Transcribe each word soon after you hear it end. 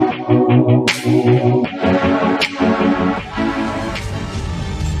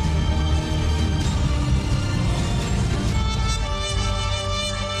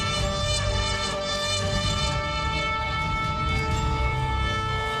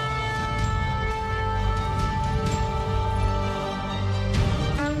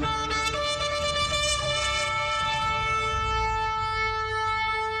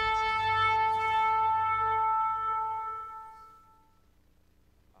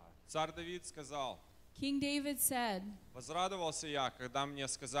Царь Давид сказал, King David said, возрадовался я, когда мне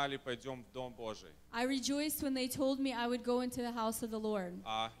сказали, пойдем в Дом Божий. I rejoiced when they told me I would go into the house of the Lord.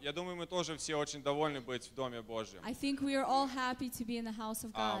 Я думаю, мы тоже все очень довольны быть в Доме Божьем. I think we are all happy to be in the house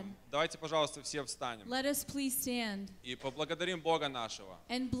of God. Давайте, пожалуйста, все встанем. Let us please stand И поблагодарим Бога нашего,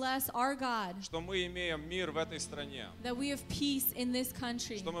 and bless our God что мы имеем мир в этой стране, that we have peace in this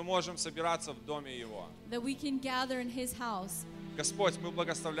country, что мы можем собираться в Доме Его. that we can gather in His house. Господь, мы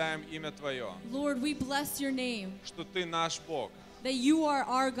благословляем имя Твое, Lord, we bless your name, что Ты наш Бог, that you are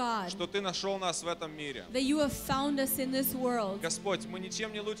our God, что Ты нашел нас в этом мире. that you have found us in this world. Господь, мы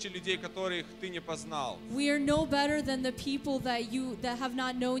ничем не лучше людей, которых Ты не познал. We are no better than the people that have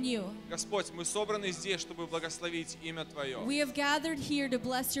not known you. Господь, мы собраны здесь, чтобы благословить имя Твое, We have gathered here to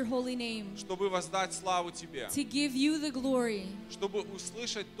bless your holy name, чтобы воздать славу Тебе, to give you the glory, чтобы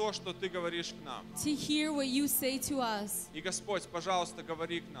услышать то, что Ты говоришь к нам. to hear what you say to us. И, Господь, пожалуйста,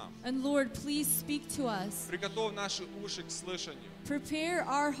 говори к нам. And Lord, please speak to us. Приготовь наши уши к слышанию. Prepare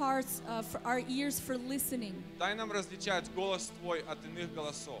our hearts, our ears for listening. Дай нам различать голос Твой от иных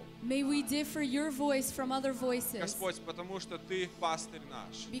голосов. May we differ your voice from other voices, Господь, потому что Ты пастырь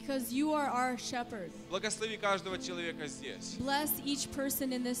наш. because you are our shepherd. Благослови каждого человека здесь. Bless each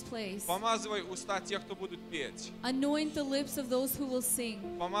person in this place. Помазывай уста тех, кто будут петь. Anoint the lips of those who will sing.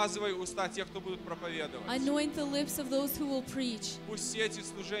 Помазывай уста тех, кто будут проповедовать. Anoint the lips of those who will preach. Пусть все эти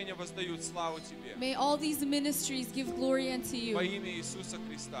служения воздают славу Тебе. May all these ministries give glory unto Во you. имя Иисуса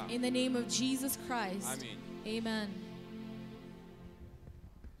Христа. In the name of Jesus Christ. Аминь. Amen.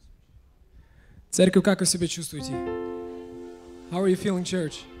 Церковь, как вы себя чувствуете? How are you feeling,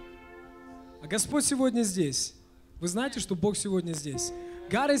 church? А Господь сегодня здесь. Вы знаете, что Бог сегодня здесь.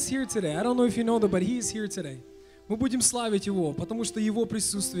 God is here today. I don't know if you know that, but He is here today. Мы будем славить Его, потому что Его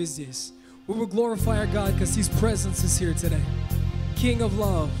присутствие здесь. We will glorify our God because His presence is here today. King of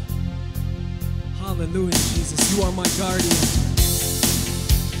love. Hallelujah, Jesus. You are my guardian.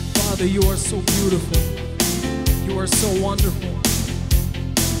 Father, you are so beautiful. You are so wonderful.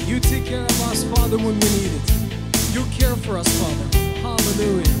 You take care of us, Father, when we need it. You care for us, Father.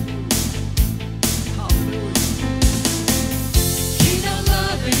 Hallelujah. Hallelujah. King of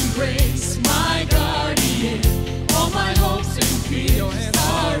love and grace, my guardian. All my hopes and fears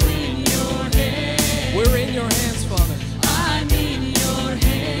are in your hands. We're in your hands, Father. I'm in your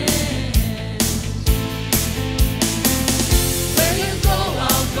hands. Where you go,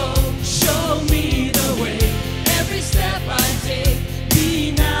 I'll go. Show me the way. Every step I take,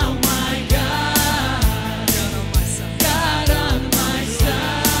 be now my God. God on my side. God on my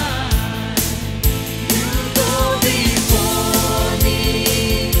side.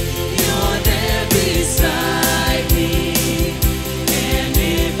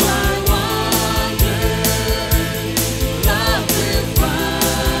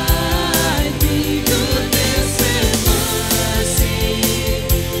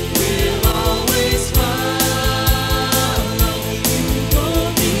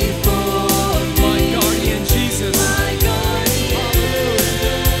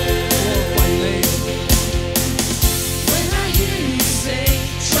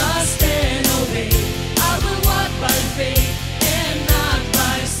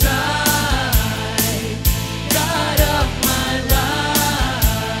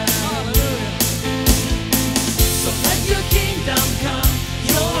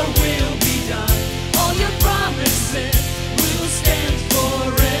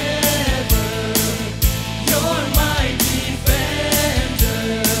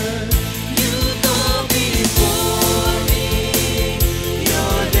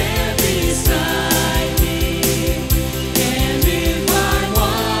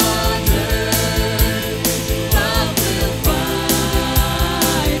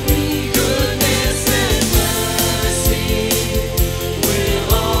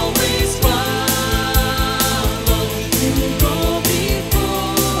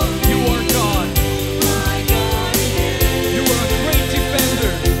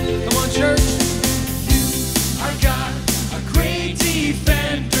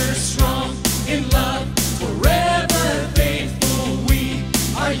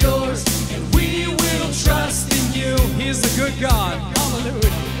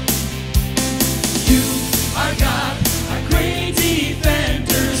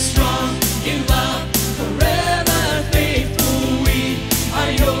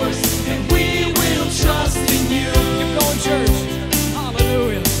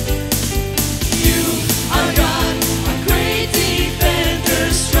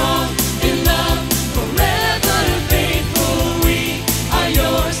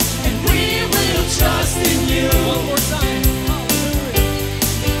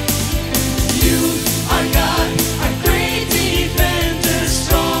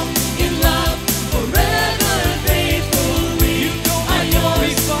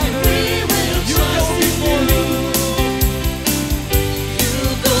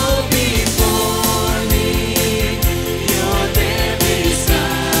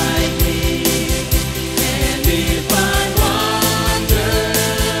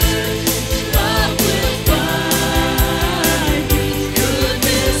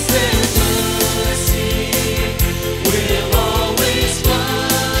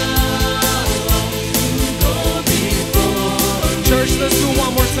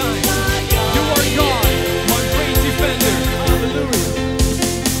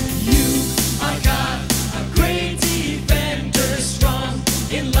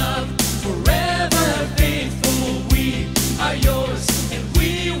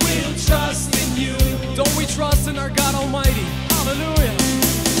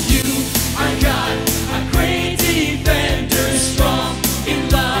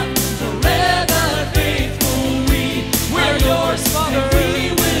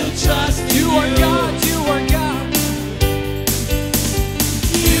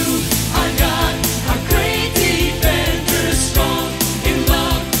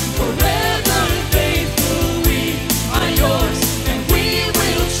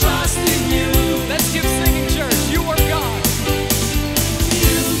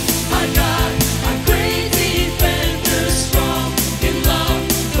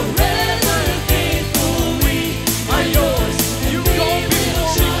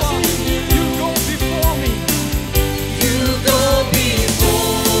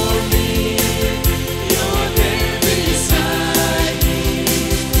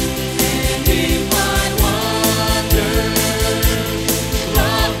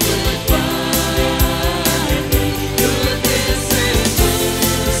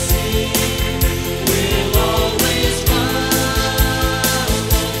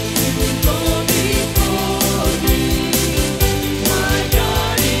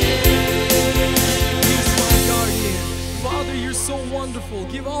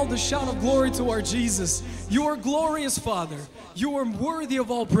 give all the shout of glory to our Jesus. You are glorious, Father. You are worthy of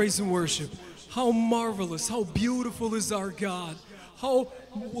all praise and worship. How marvelous, how beautiful is our God. How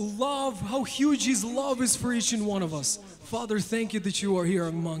huge His love is for each and one of us. Father, thank you that you are here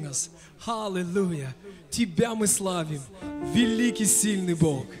among us. Hallelujah. Тебя мы славим, великий, сильный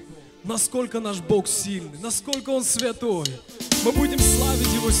Бог. Насколько наш Бог сильный, насколько Он святой. Мы будем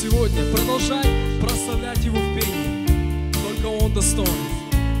славить Его сегодня, продолжать прославлять Его в пении. Только Он достоин,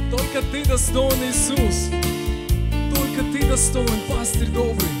 только Ты достоин, Иисус. Только Ты достоин, пастырь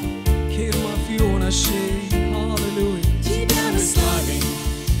добрый. Аллилуйя. Тебя мы славим,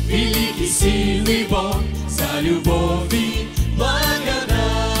 великий, сильный Бог, за любовь и благодать.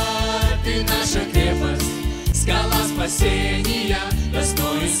 Ты наша крепость, скала спасения,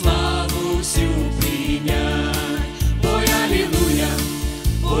 достоин славу всю принять. Ой, аллилуйя,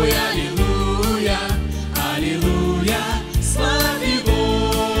 ой, аллилуйя, аллилуйя, славь Его.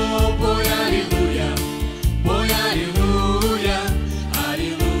 Ой, аллилуйя, ой, аллилуйя,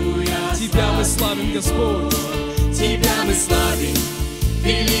 аллилуйя. Тебя мы славим, Господь. Тебя мы славим,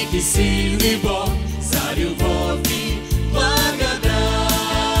 великий, сильный Бог, за любовь и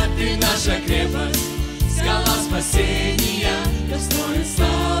благодать. Ты наша крепость, скала спасения, достоин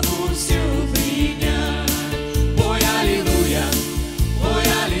славу всю принять. Ой, аллилуйя, ой,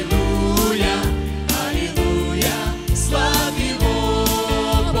 аллилуйя, аллилуйя, славь Его.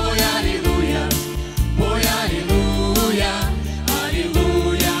 Ой, аллилуйя, ой, аллилуйя,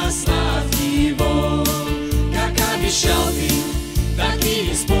 аллилуйя, славь Его. Как обещал Ты, так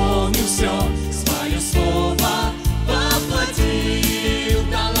и исполнил все, свое слово воплотил,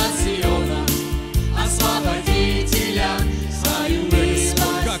 дал от Сиона освободителя, свою милость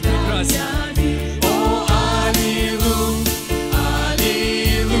объявил. О, аллилуйя,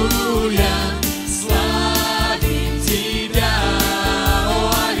 аллилуйя, славим Тебя. О,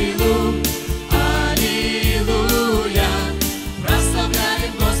 аллилуйя, аллилуйя,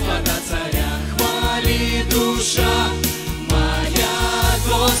 прославляем Господа Царя. Хвали душа моя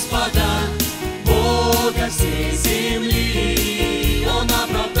Господа, Бога всей земли. Он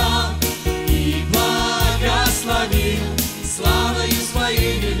оправдал и благословил, славою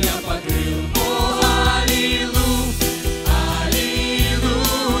своей меня покрыл. О, аллилуйя,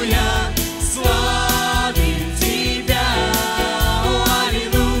 аллилуйя, славим Тебя. О,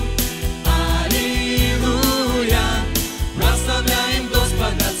 аллилуйя, аллилуйя, прославляем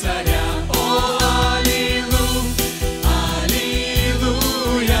Господа Царя. О, аллилуйя,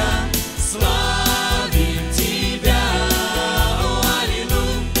 аллилуйя, славим Тебя. О,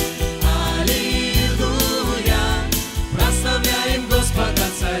 аллилуйя, аллилуйя, прославляем Господа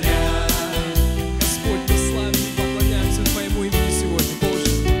Царя. Господь, мы славим и поклоняемся Твоему имени сегодня, Боже.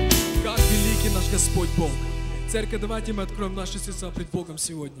 Как великий наш Господь Бог. Церковь, давайте мы откроем наши сердца пред Богом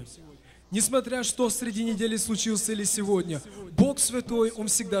сегодня. Несмотря что среди недели случилось или сегодня, Бог Святой, Он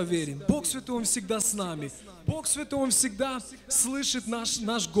всегда верен. Бог Святой, Он всегда с нами. Бог Святой, Он всегда слышит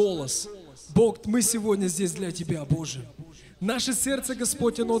наш голос. Бог, мы сегодня здесь для Тебя, Боже. Наше сердце,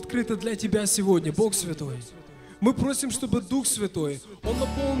 Господь, оно открыто для Тебя сегодня, Бог Святой. Мы просим, чтобы Дух Святой, Он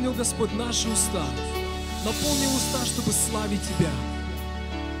наполнил, Господь, наши уста. Наполнил уста, чтобы славить Тебя,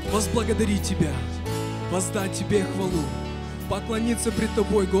 возблагодарить Тебя, воздать Тебе хвалу, поклониться пред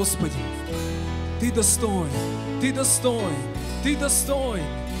Тобой, Господи. Ты достоин, Ты достоин, Ты достоин.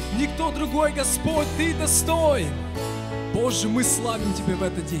 Никто другой, Господь, Ты достоин. Боже, мы славим Тебя в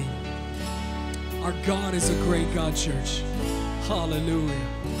этот день. Our God is a great God, church. Hallelujah.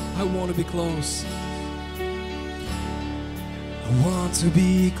 I want to be close. I want to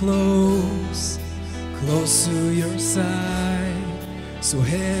be close, close to your side. So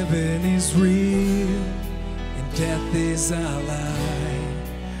heaven is real and death is a lie.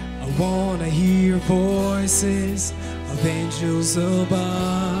 I want to hear voices of angels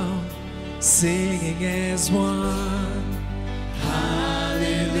above, singing as one.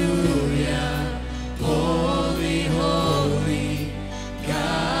 Hallelujah, holy, holy,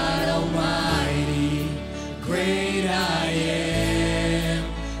 God Almighty, great I am.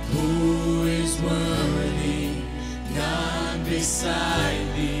 Who is worthy? None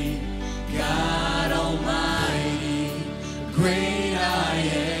beside thee, God Almighty, great I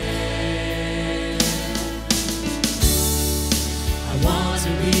am. I want to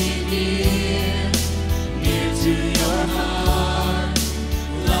be near to your heart,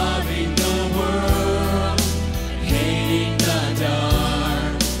 loving the world, hating the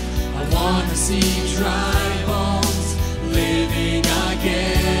dark. I want to see dry bones living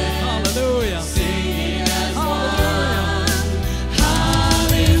again. Hallelujah. Singing as one.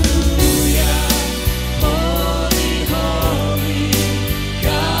 Hallelujah. Holy, holy,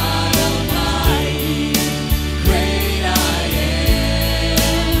 God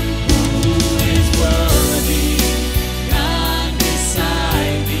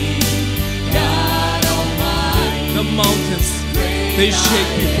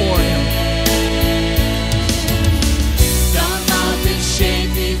before Him. The mountains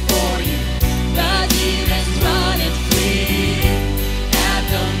shake before you, the demons run and flee. At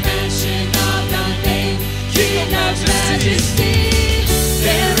the mention of the name, King of Majesty,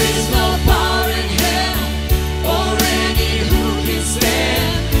 there is no power in hell or any who can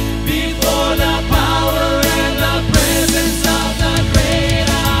stand before the power and the presence of the great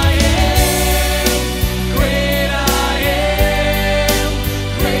I am. Great I am.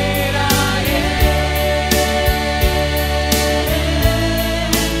 Great I am.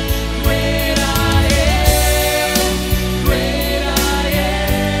 Great I am. Great I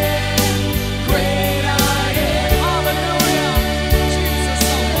am. Great I am. Hallelujah. Jesus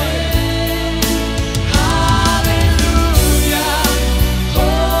Almighty. Hallelujah.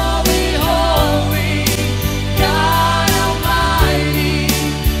 Holy, holy, God Almighty.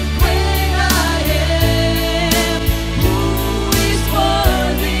 Great I am. Who is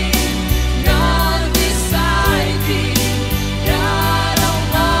worthy? None beside thee. God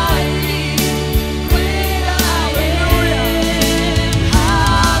Almighty. Great I am.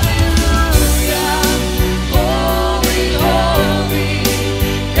 Hallelujah. Holy, holy,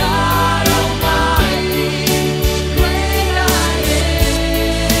 God Almighty. Great I am.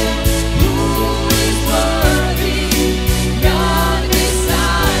 Who is worthy? None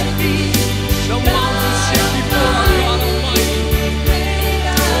beside thee. The mountains shake before our God Almighty. Great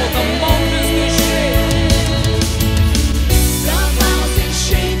I Oh, the mountains they shake. The mountains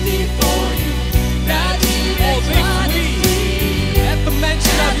shake before you. The Oh, demons they run and flee flee. at the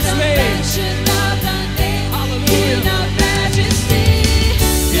mention of At His the name. mention of the name, Hallelujah. King of Majesty,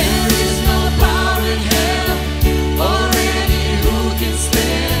 there is no power in hell or any who can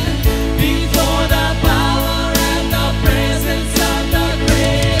stand before the power and the presence of the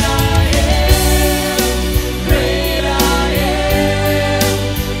great I am. Great I am.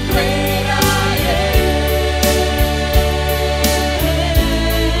 Great I am.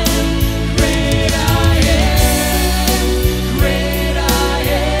 Great I am. Great I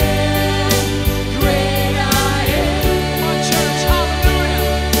am. Great I am. My church,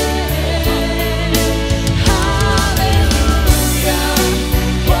 hallelujah. Hallelujah.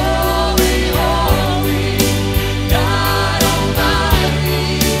 Holy, holy, God Almighty.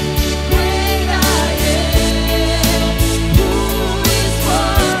 Great I am. Who is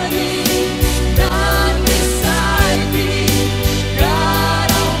worthy? None beside thee. God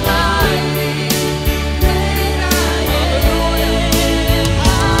Almighty. Great I am.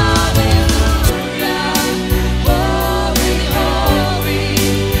 Hallelujah. Holy, holy,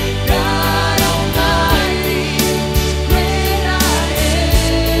 God Almighty. Great I am.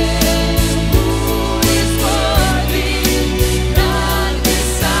 Who is worthy? None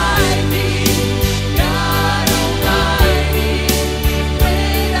beside thee. God Almighty.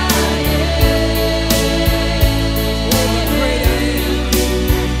 Great I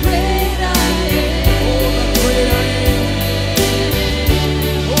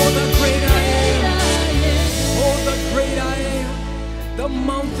Oh, the great I am. am. Oh, the great I am. The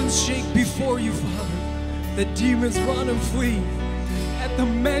mountains shake before you, Father. The demons run and flee at the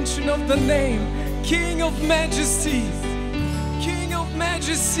mention of the name, King of Majesty. King of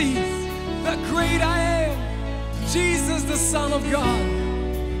Majesty, the great I am. Jesus, the Son of God.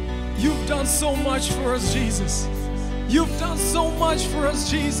 You've done so much for us, Jesus. You've done so much for us,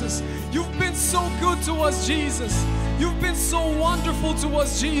 Jesus. You've been so good to us, Jesus. You've been so wonderful to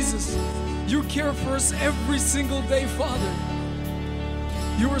us, Jesus. You care for us every single day, Father.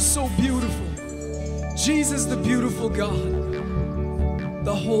 You are so beautiful. Jesus, the beautiful God,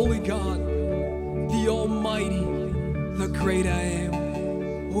 the holy God, the Almighty, the great I am.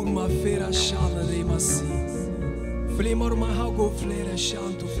 Uma feira shala de masi. Flimor mahago flera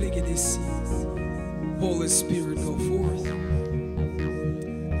shanto flegedesi. Holy Spirit, go forth.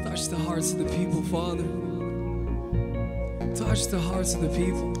 Touch the hearts of the people, Father. Touch the hearts of the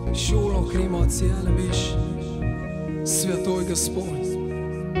people. Шуро кремоциалабиш. Святой Господь,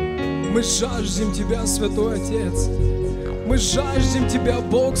 мы жаждем Тебя, Святой Отец. Мы жаждем Тебя,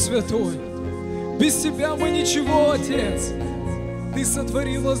 Бог Святой. Без Тебя мы ничего, Отец. Ты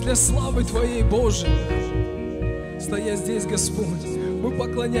сотворил нас для славы Твоей, Боже. Стоя здесь, Господь, мы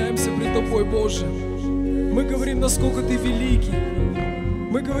поклоняемся пред Тобой, Боже. Мы говорим, насколько Ты великий.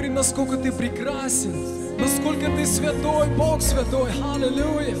 Мы говорим, насколько Ты прекрасен. Насколько Ты святой, Бог святой.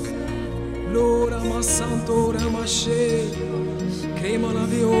 Аллилуйя. Лора масанто рамаше. Крема на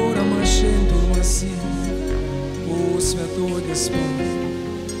виора машенто маси. О, святой Господь.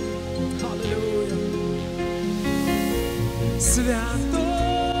 Аллилуйя. Святой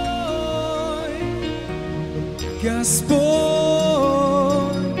Господь.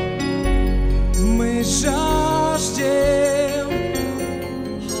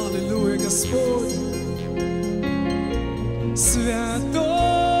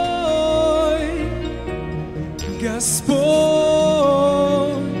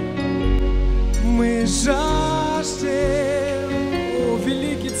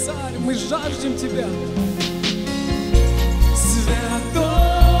 жаждем Тебя. Святой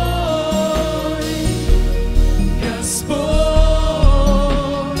Господь,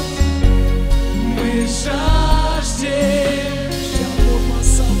 мы жаждем Твой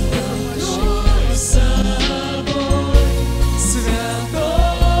собой. Святой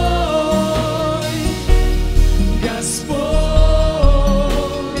Господь,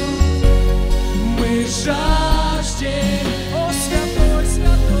 мы жаждем. О, святой,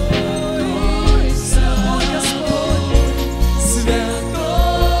 святой,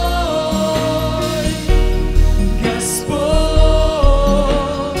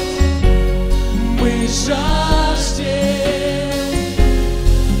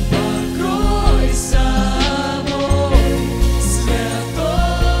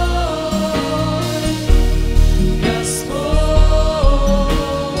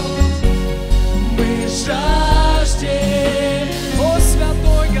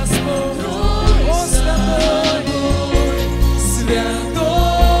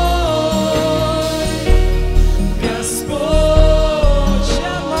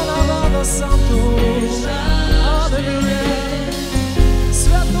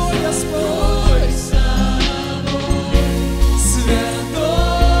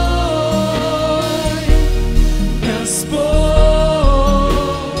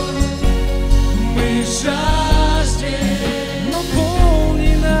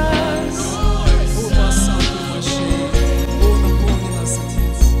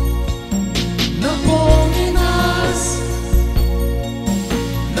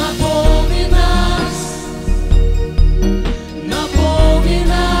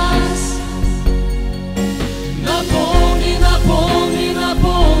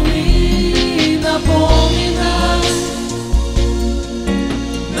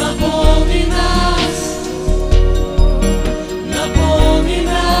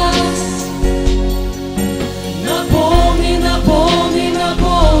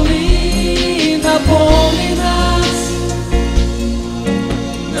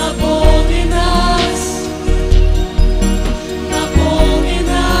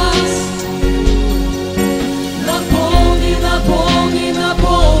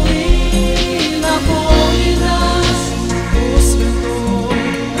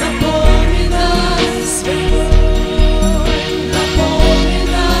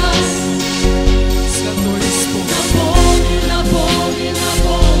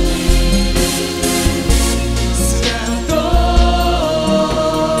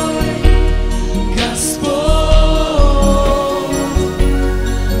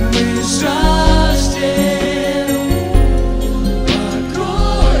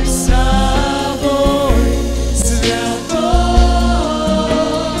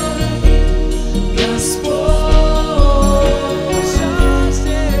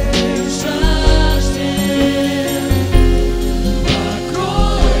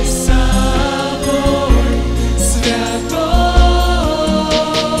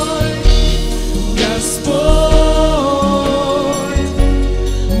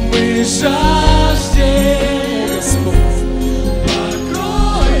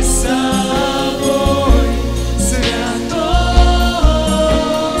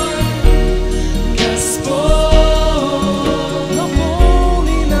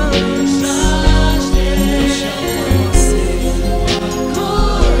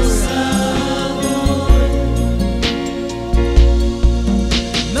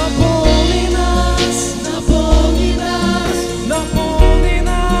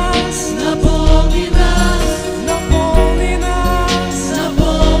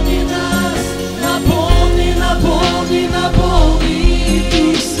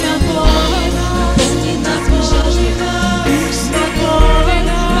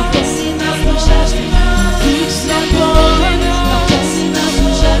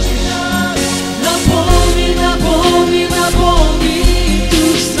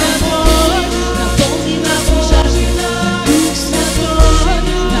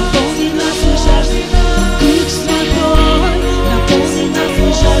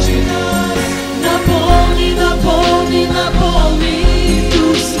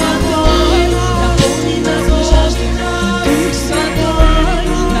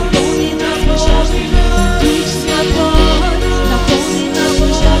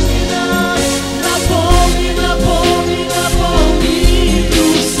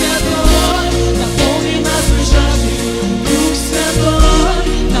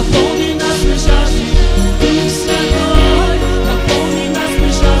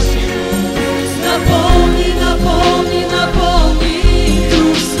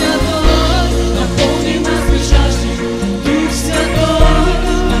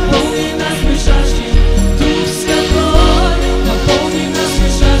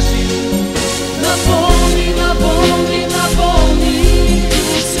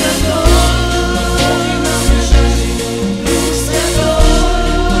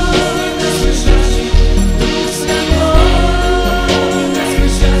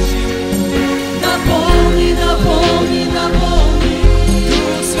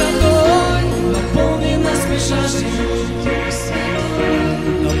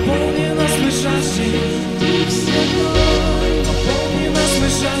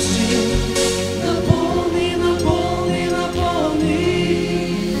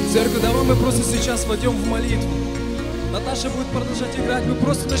 Церковь, давай мы просто сейчас войдем в молитву. Наташа будет продолжать играть, мы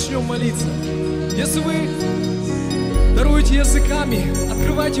просто начнем молиться. Если вы даруете языками,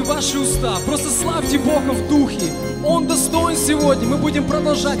 открывайте ваши уста, просто славьте Бога в духе. Он достоин сегодня, мы будем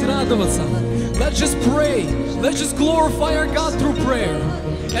продолжать радоваться. Let's just pray, let's just glorify our God through prayer.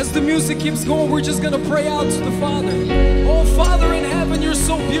 As the music keeps going, we're just gonna pray out to the Father. Oh Father in heaven, you're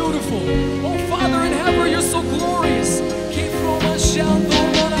so beautiful. Oh Father in heaven, you're so glorious.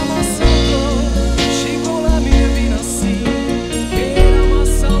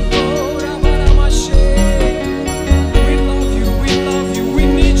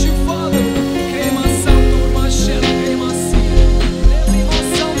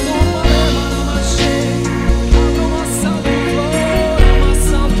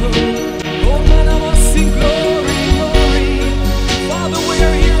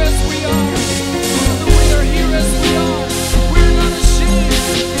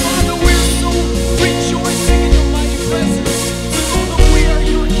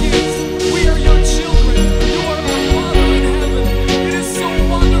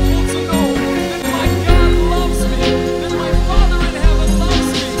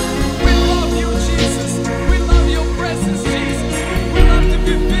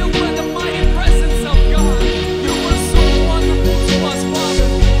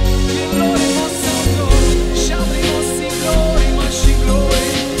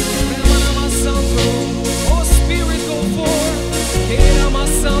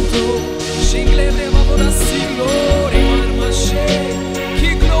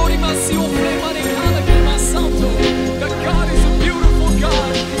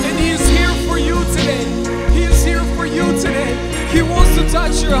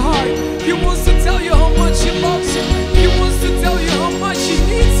 Touch your heart. He wants to tell you how much He loves you. He wants to tell you how much He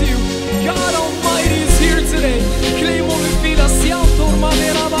needs you. God Almighty is here today. Cremo mi fila sianto,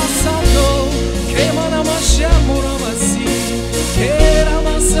 manera basando. Cremana mashemo ramasi. Era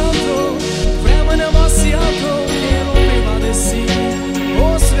masando. Времена масиато. Quiero превалеси.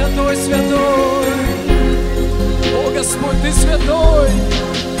 О, святой, святой. О, Господь, Ты святой.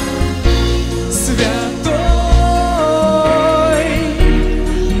 Святой.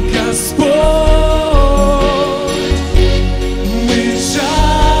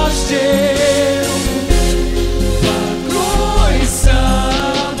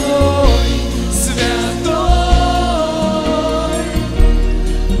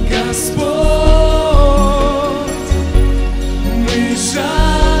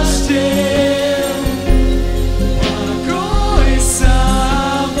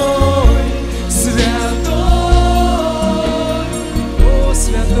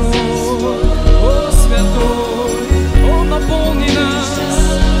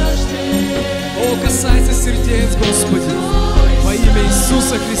 Сердец, Господи, во имя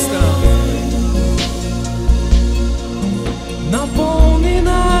Иисуса Христа. Наполни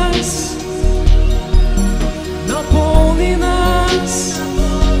нас, наполни нас,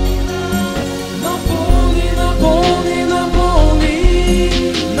 наполни, наполни, наполни,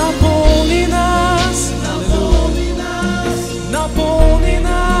 наполни нас, наполни нас, наполни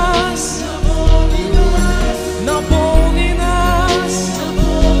нас, наполни нас.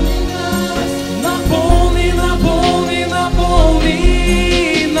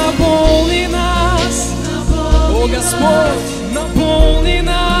 Наполни нас, о Господь, наполни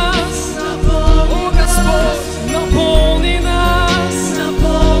нас, о Господь, наполни нас, о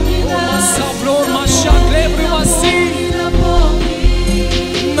Масаблор, Машак, Лебры, Васи,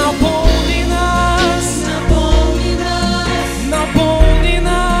 наполни нас, наполни нас, наполни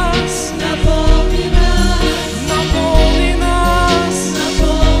нас, наполни нас,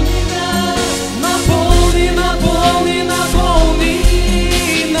 наполни, наполни, наполни.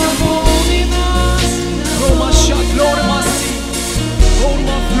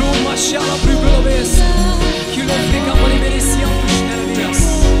 Mashallah, privileges que l'offre les mereciam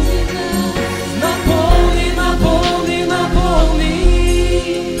наполни, наполни, наполни.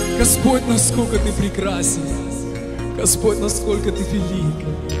 Господь, насколько Ты прекрасен. Господь, насколько Ты велик.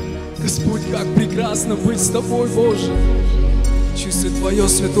 Господь, как прекрасно быть с Тобой, Боже. Чувствуй Твое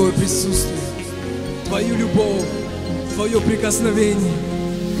святое присутствие, Твою любовь, Твое прикосновение.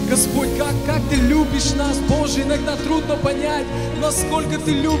 Господь, как Ты любишь нас, Боже, иногда трудно понять, насколько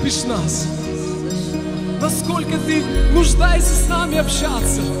Ты любишь нас, насколько Ты нуждаешься с нами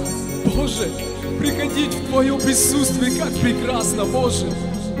общаться. Боже, приходить в Твое присутствие, как прекрасно, Боже.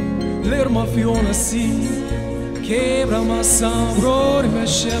 Лерма фиона си, кебра масамброр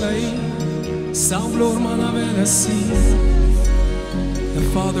мешелай, самблор манавена си. The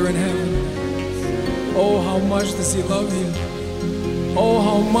Father in heaven, oh, how much does He love you? Oh,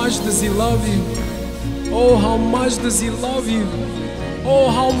 how much does He love you? Oh, how much does He love you? Oh,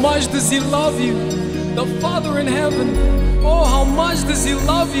 how much does He love you? The Father in heaven. Oh, how much does He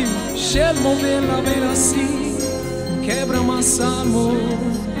love you? Shel mover la verasi, quebra masamo.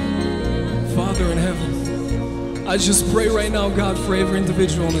 Father in heaven, I just pray right now, God, for every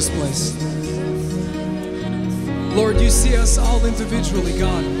individual in this place. Lord, you see us all individually,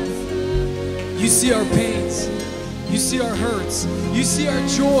 God. You see our pains. You see our hurts. You see our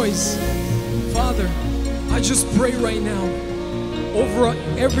joys. Father, I just pray right now over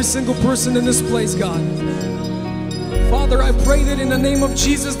every single person in this place, God. Father, I pray that in the name of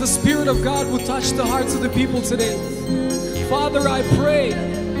Jesus, the Spirit of God will touch the hearts of the people today. Father, I pray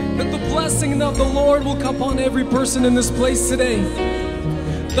that the blessing of the Lord will come upon every person in this place today.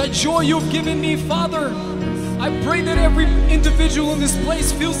 The joy you've given me, Father, I pray that every individual in this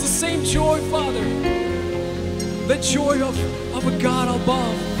place feels the same joy, Father. The joy of a God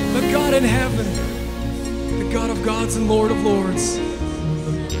above, the God in heaven, the God of gods and Lord of lords.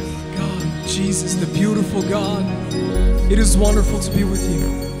 God, Jesus, the beautiful God. It is wonderful to be with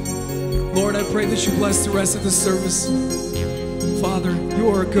you. Lord, I pray that you bless the rest of the service. Father, you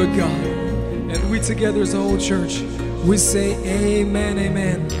are a good God. And we together as a whole church, we say amen,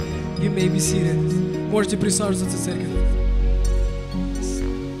 amen. You may be seated. Можете присаживаться, церковь.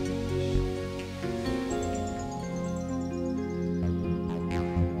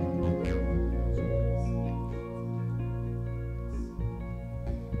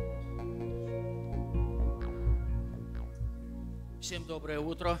 Всем доброе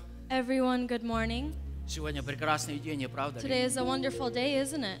утро. Everyone, good morning. Сегодня прекрасный день, не правда Today ли? is a wonderful day,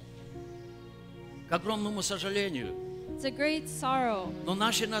 isn't it? К огромному сожалению, It's a great sorrow но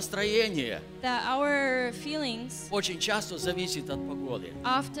наше настроение that our feelings очень часто зависит от погоды.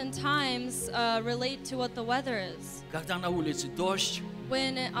 oftentimes relate to what the weather is. Когда на улице дождь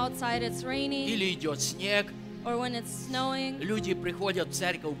When outside it's raining или идет снег, or when it's snowing, люди приходят в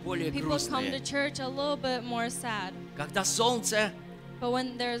церковь более people come to грустные. church a little bit more sad. Когда солнце, But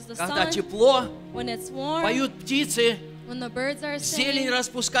when there's the когда sun, тепло, when it's warm, поют птицы, when the birds are зелень singing,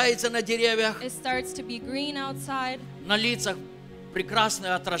 распускается на деревьях, it starts to be green outside. на лицах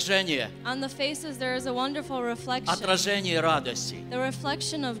прекрасное отражение, On the faces there is a wonderful reflection, отражение радости. the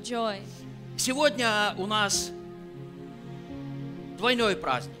reflection of joy. Сегодня у нас двойной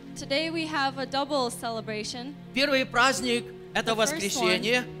праздник. Today we have a double celebration. Первый праздник – это The first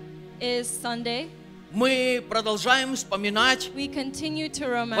воскресенье. Is Sunday. Мы продолжаем вспоминать We continue to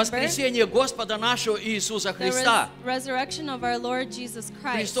remember воскресение Господа нашего Иисуса the Христа. resurrection of our Lord Jesus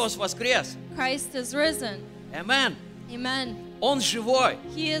Christ. Христос воскрес. Christ is risen. Амен. Amen. Он живой.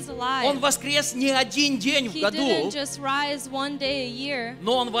 He is Он alive. воскрес не один день в He году, didn't just rise one day a year,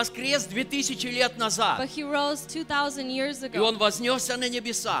 но Он воскрес 2000 лет but назад. he rose 2,000 years И Он ago. вознесся на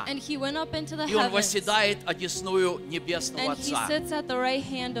небеса. And he went up into the И Он heavens. восседает одесную Небесного And he Отца. sits at the right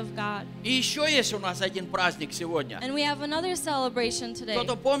hand of God. И еще есть у нас один праздник сегодня. And we have another celebration today.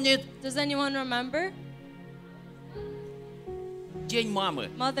 Кто-то помнит Does anyone remember? День мамы.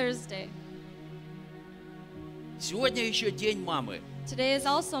 Mother's Day. Сегодня еще День мамы. Today is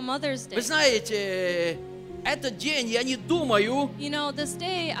also Mother's Вы Day. знаете, этот день, я не думаю, You know, this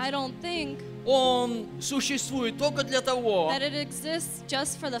day, I don't think он существует только для того, that it exists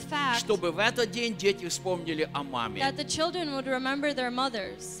just for the fact чтобы в этот день дети вспомнили о маме. that the children would remember their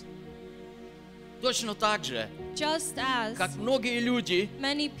mothers. Точно так же, Just as как многие люди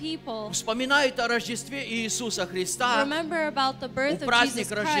many people вспоминают о Рождестве Иисуса Христа, remember about the birth в of праздник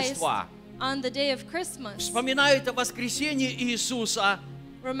Jesus Christ Рождества, on the day of Christmas, вспоминают о воскресении Иисуса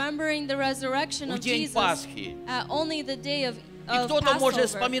remembering the resurrection в of день Jesus Пасхи. at only the day of И кто-то может Passover.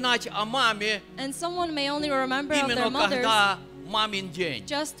 вспоминать о маме And someone may only remember of their именно mothers когда мамин день.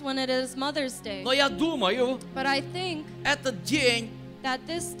 just when it is Mother's Day. Но я думаю, But I think этот день that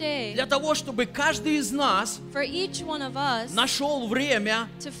this day, для того, чтобы каждый из нас for each one of us нашел время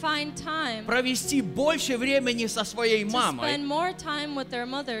to find time провести больше времени со своей to мамой, spend more time with their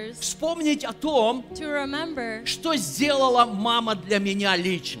mothers, вспомнить о том, to remember что сделала мама для меня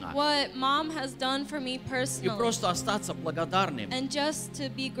лично, what mom has done for me и personally, просто остаться благодарным and just to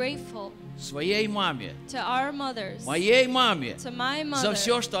be grateful своей маме, to our mothers, моей маме, to my за mother,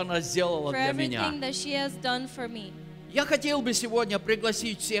 все, что она сделала for для everything меня. that she has done for me. Я хотел бы сегодня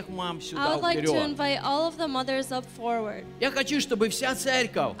пригласить всех мам I сюда would like to вперед. invite all of the mothers up forward. Я хочу, чтобы вся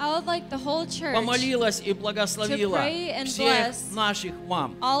церковь I would like the whole church, помолилась и to благословила pray and всех bless наших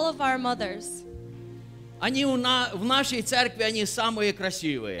мам. all of our mothers. Они в нашей церкви, они самые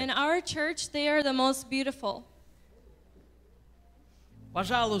красивые. In our church, they are the most beautiful.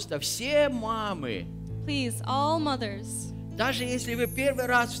 Пожалуйста, все мамы, Please, all mothers, Даже если вы первый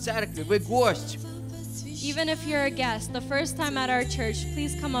раз в церкви, вы гость. Even if you're a guest, the first time at our church,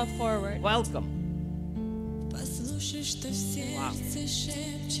 please come up forward. Welcome. Послушай, что в сердце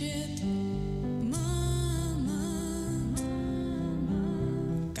шепчет мама,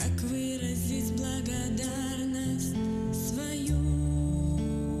 как выразить благодарность свою,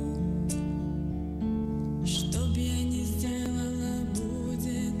 чтоб я не сделала,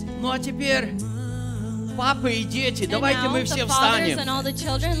 будет. Ну а теперь, папы и дети, And давайте now, мы the все fathers встанем. and all the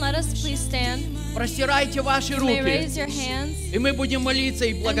children, let us please stand. Простирайте ваши You may руки. raise your hands. И мы будем молиться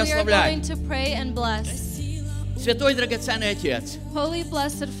и And we are going благословлять. to pray and bless. Святой драгоценный Отец, Holy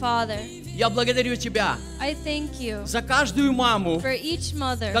Blessed Father, я благодарю Тебя I thank you за каждую маму, for each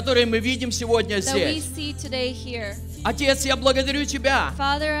mother которую мы видим сегодня that we здесь. see today here. Отец, я благодарю Тебя,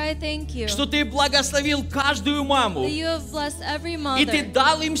 Father, I thank you что Ты благословил каждую маму, that you have blessed every и Ты mother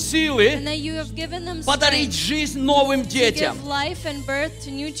дал им and силы that you have given them подарить strength жизнь новым to детям. give life and birth to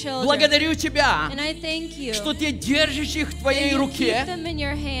new children. Благодарю Тебя, And I thank you что Ты держишь их в that Твоей you keep руке, them in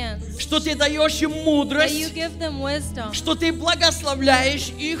your hands, что Ты даешь им that you мудрость, give them wisdom, что Ты благословляешь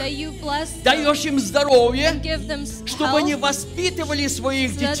их, that you bless them даешь им здоровье, and give them чтобы они health воспитывали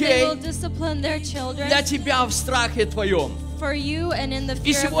своих so that they детей will discipline their children для Тебя в страхе Твоем. for you and in the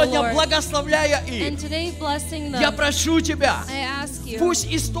И fear of the сегодня, Lord. благословляя And их, today, blessing я them, прошу Тебя, I ask you, пусть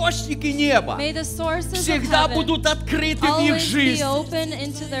источники неба may the sources of всегда heaven будут открыты в их always be жизни. open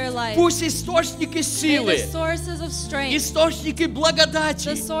into their life. Пусть источники May силы, the sources of strength, источники the благодати,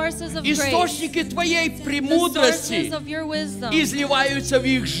 sources of grace, источники Твоей the sources премудрости of your wisdom изливаются в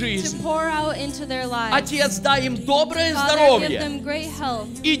их to жизнь. pour out into their lives. Отец, дай им доброе Father, give здоровье them great health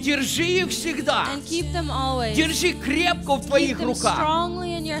и держи их всегда. and keep them always. Держи крепко в Keep Твоих them руках.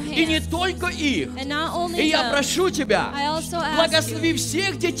 strongly in your И не hands. только их. And not only И я them, прошу Тебя, I also ask благослови you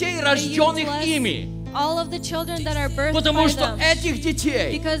всех детей, that you рожденных bless ими. all of the children that are birthed Потому by что them. этих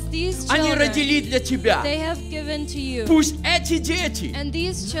детей Because these они children, родили для Тебя. they have given to you. Пусть эти дети And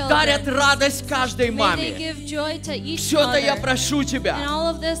these дарят children, радость каждой may they маме. give joy to each Все это я mother. прошу And Тебя. all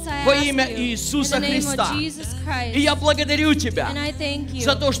of this I Во ask имя you Иисуса in the name Христа. of Jesus Christ. И я благодарю Тебя And I thank you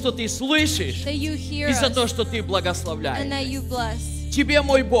за то, что Ты слышишь, that you hear и за то, us что Ты and благословляешь. that you bless. Тебе,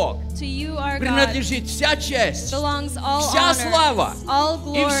 мой Бог, To you, our God, принадлежит вся честь, belongs all вся honor, слава all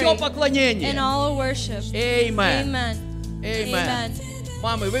и все glory, поклонение. and all worship. Amen. Amen. Amen. Amen.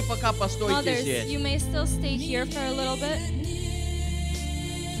 Мамы, вы пока постойте Mothers, здесь. you may still stay here for a little bit.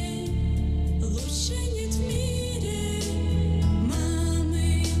 Лучше нет в мире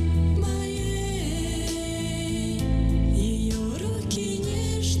мамы моей, ее руки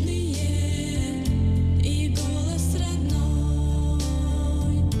нежные и голос родной,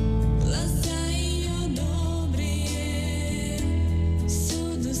 глаза ее добрые,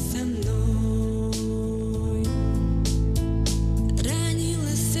 всюду со мной.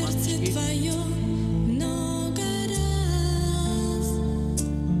 Ранило сердце твое много раз,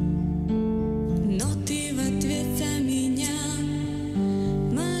 но ты в ответ за меня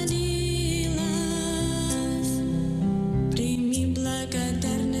молилась. Прими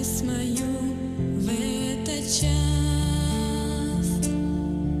благодарность мою в этот час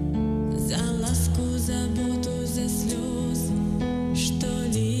за ласку, заботу, за слез, что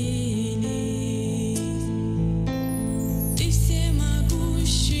лились. Ты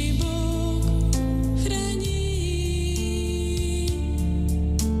всемогущий Бог, храни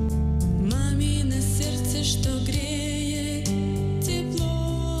мамино сердце, что греет тепло.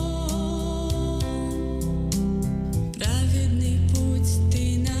 Праведный путь ты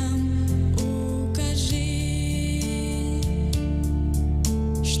нам укажи,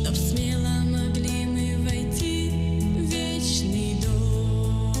 чтоб смело могли мы войти в вечный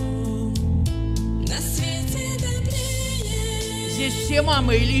дом. На свете добрее. Здесь все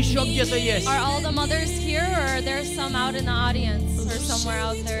мамы или еще где-то есть? Are all the mothers here, or are there some out in the audience, or somewhere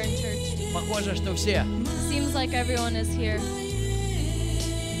out there in church? Похоже, что все. Seems like everyone is here.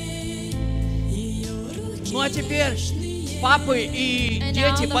 Ну а теперь, папы и And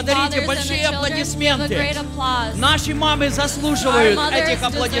now дети, the подарите fathers and the большие children, give a аплодисменты. great applause. Наши мамы заслуживают Our mothers этих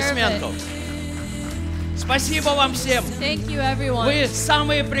аплодисментов. Спасибо вам всем. Thank you, everyone. Вы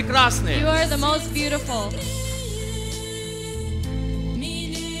самые You прекрасные. are the most beautiful.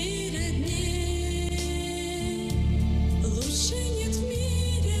 Милей родней, лучше нет в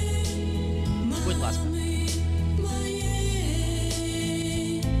мире Будь ласка. мамы моей,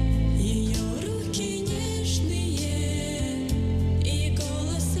 ее руки нежные и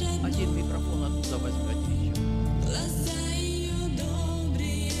голос родной, Один микрофон оттуда возьмете еще. глаза ее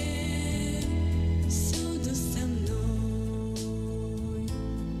добрые, всюду со мной.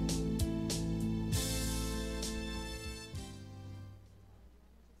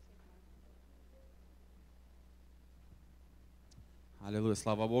 Аллилуйя,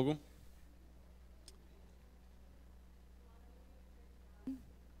 слава Богу.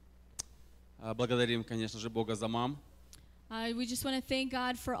 Благодарим, конечно же, Бога за мам, We just want to thank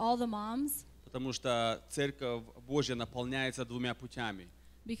God for all the moms потому что Церковь Божья наполняется двумя путями.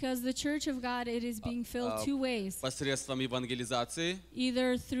 because the church of God, it is being filled two ways, Посредством евангелизации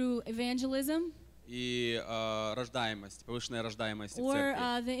either through evangelism и рождаемости, повышенной рождаемости в or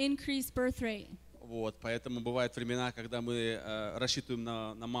церкви. the increased birth rate. Вот, поэтому бывают времена, когда мы рассчитываем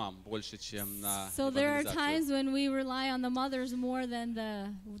на мам больше, чем на So there are евангелизацию. times when we rely on the mothers more than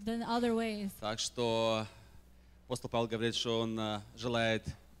the other ways. Так что апостол Павел говорит, что он желает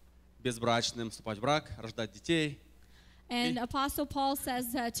безбрачным вступать в брак, рождать детей. And Apostle Paul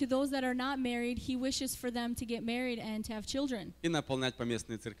says that to those that are not married, he wishes for them to get married and to have children И наполнять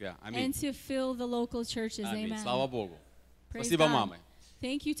поместные церкви. Аминь. and to fill the local churches. Аминь. Amen. Слава Богу. Praise Спасибо, God. мамы.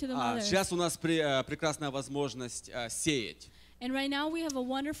 Thank you to the mothers. Сейчас у нас прекрасная возможность сеять. And right now we have a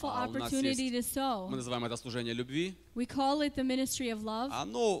wonderful У нас opportunity to есть, sow. мы называем это служение любви. We call it the ministry of love.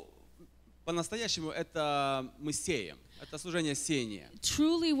 Но по-настоящему это мы сеем. Это служение сеяния.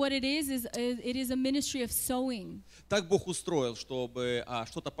 Truly what it is it is a ministry of sowing. Так Бог устроил, чтобы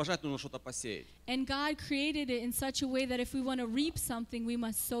что-то пожать, нужно что-то посеять. And God created it in such a way that if we want to reap something, we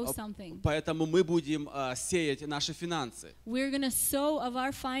must sow something. Поэтому мы будем сеять наши финансы, We're going to sow of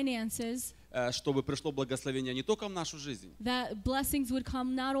our finances чтобы пришло благословение не только в нашу жизнь, that blessings would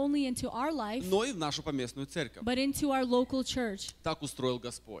come not only into our life, но и в нашу поместную церковь. but into our local church. Так устроил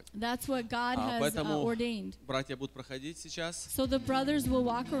Господь. That's what God has Поэтому ordained. братья будут проходить сейчас. So the brothers will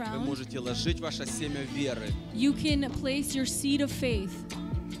walk Вы around. можете ложить ваше семя веры. You can place your seed of faith.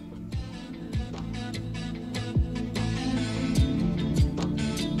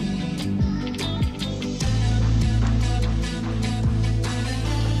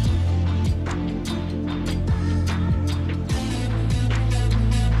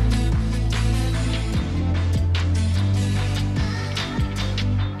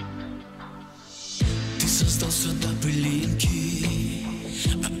 Ты создал свет до пылинки,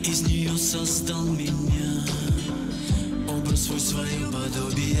 а из нее создал меня. Образ свой, свое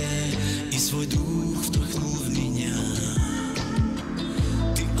подобие, и свой дух вдохнул в меня.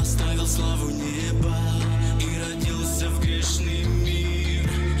 Ты оставил славу неба и родился в грешный мир,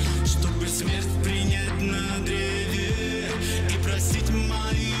 чтобы смерть принять на древе и простить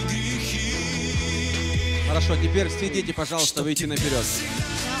мои грехи. Хорошо, теперь все дети, пожалуйста, выйти наперед.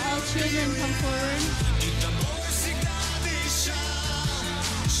 Now all children come forward. И тобой всегда дышал,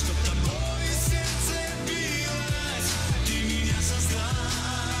 чтоб тобой сердце билось. Ты меня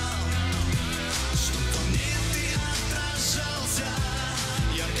создал, чтоб во мне ты отражался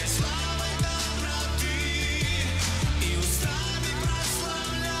яркой славой доброты и устами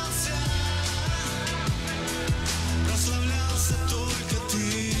прославлялся. Прославлялся только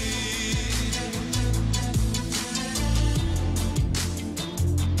ты.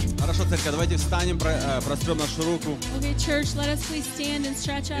 Хорошо, церковь, давайте встанем, прострем нашу руку Okay, church, let us please stand and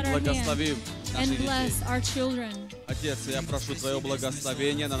stretch и out our hand благословим наших and детей. bless our children. Отец, я прошу Твое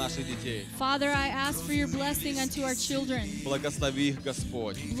благословение на наших детей. Father, I ask for your blessing unto our children. Благослови их,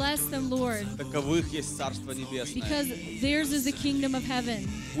 Господь. Bless them, Lord, Таковых есть Царство because Небесное. theirs is the kingdom of heaven.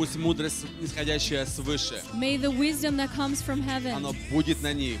 Пусть мудрость, исходящая свыше, May the wisdom that comes from оно heaven будет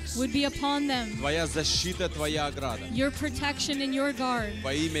на них. would be upon them. Твоя защита, Твоя ограда. Your protection and your guard.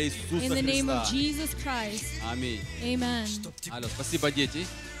 Во имя Иисуса In the name of Христа. Jesus Christ. Аминь. Amen. Алло, спасибо, дети.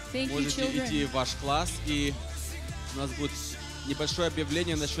 Thank you, Можете идти children. в ваш класс, и у нас будет небольшое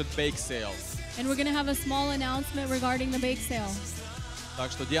объявление насчет bake sale. And we're going to have a small announcement regarding the bake sale.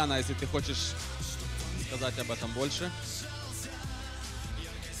 Так что, Диана, если ты хочешь сказать об этом больше.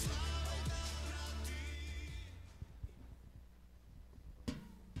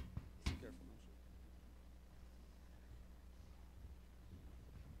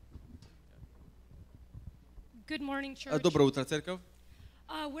 Good morning, church. Доброе утро, церковь.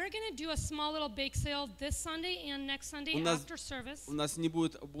 We're going to do a small little bake sale this Sunday and next Sunday У нас- after service. У нас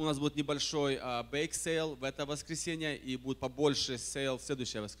будет небольшой bake sale в это воскресенье, и будет побольше сейл в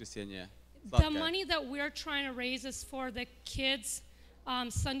следующее воскресенье. The Сладкое. money that we're trying to raise is for the kids'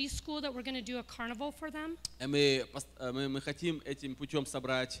 Sunday school that we're going to do a carnival for them. Мы хотим этим путем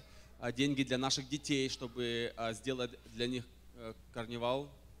собрать деньги для наших детей, чтобы сделать для них карнивал.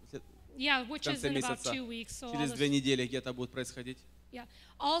 Yeah, В which is конце in about месяца, 2 weeks. So all через this- 2 недели где-то будет происходить. yeah.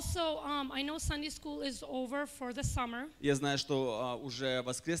 Also, I know Sunday school is over for the summer. Я знаю, что уже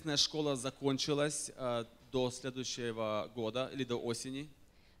воскресная школа закончилась до следующего года или до осени.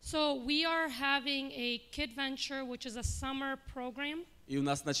 So we are having a Kid Venture, which is a summer program. И у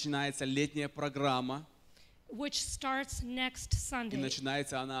нас начинается летняя программа. which starts next И Sunday.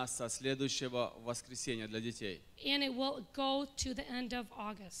 начинается она со следующего воскресенья для детей. And it will go to the end of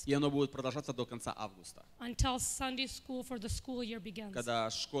August, И оно будет продолжаться до конца августа, until Sunday school for the school year begins когда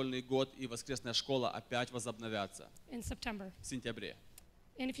школьный год и воскресная школа опять возобновятся in September. в сентябре.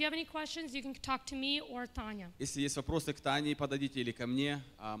 And if you have any questions, you can talk to me or Tanya. Если есть вопросы к Тане, подойдите или ко мне,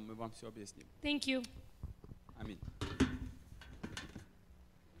 мы вам все объясним. Thank you. Аминь.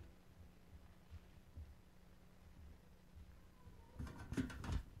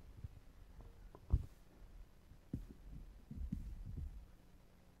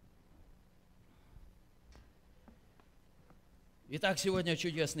 Итак, сегодня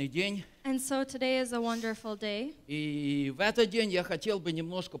чудесный день. And so today is a wonderful day. И в этот день я хотел бы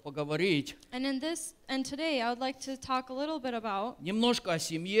немножко поговорить, And today I would like to talk a little bit about немножко о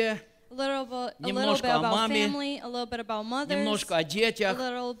семье, a little bit Немножко о about маме, family, a little bit about mothers, немножко о a детях.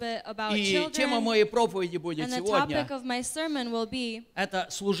 little bit about И тема children. моей проповеди будет And the сегодня topic of my sermon will be – это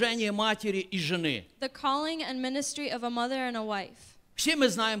служение матери и жены. the calling and ministry of a mother and a wife. Все мы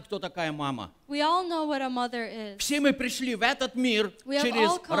знаем, кто такая мама. We all know what a mother is. Все мы пришли в этот мир We have через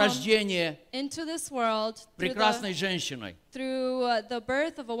all come рождение Into this world прекрасной женщиной. through the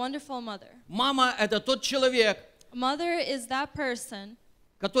birth of a wonderful mother. Мама – это тот человек, A mother is that person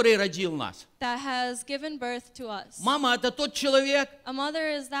который родил нас. that has given birth to us. Мама – это тот человек, A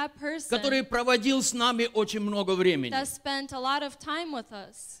mother is that который person проводил с нами очень много времени. that spent a lot of time with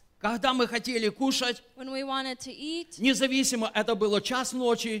us. Когда мы хотели кушать, When we wanted to eat, независимо, это было час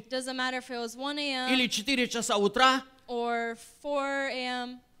ночи doesn't matter if it was 1 a.m. или 4 часа утра, or 4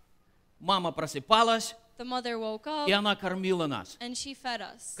 a.m., мама просыпалась, the mother woke up и она кормила нас. and she fed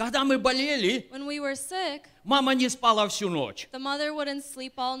us. Когда мы болели, When we were sick, мама не спала всю ночь. the mother wouldn't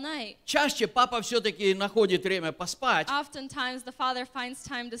sleep all night. Чаще папа все-таки находит время поспать, Oftentimes, the father finds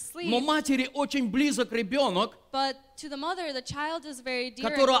time to но sleep, матери очень близок ребенок, but to the mother, the child is very dear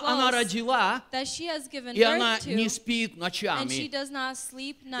and которого она close, родила, that she has given и она birth не to, спит and she ночами. does not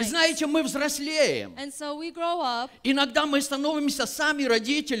sleep И nights. знаете, мы взрослеем. And so we grow up, Иногда мы становимся сами and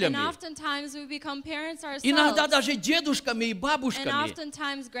родителями. oftentimes we become parents Иногда ourselves, даже дедушками и and бабушками.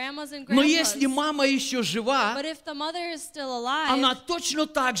 oftentimes grandmas and Но grandpas. если мама еще жива, But if the mother is still alive, она точно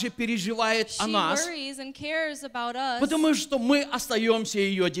так же переживает о she нас, worries and cares about us потому что мы остаемся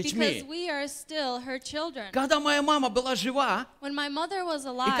ее because детьми. we are still her children. Когда моя мама была жива, When my mother was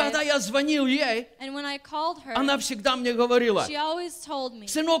и когда alive, я звонил ей, and when I called her, она всегда мне говорила: she always told me,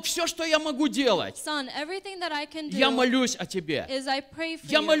 сынок, все, что я могу делать, son, everything that I can я do молюсь о тебе. is I pray for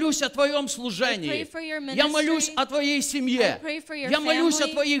Я you. молюсь о твоем I служении. pray for your Я молюсь ministry. о твоей I семье. pray for your Я молюсь о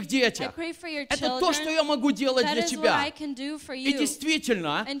family. твоих I детях. pray for your Это то, что я children. могу делать That для is what I тебя. can do for И you.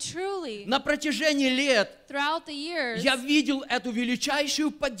 действительно, And truly, на протяжении лет throughout the years, я видел эту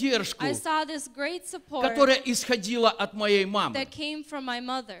величайшую поддержку, I saw this great support которая исходила от моей мамы. that came from my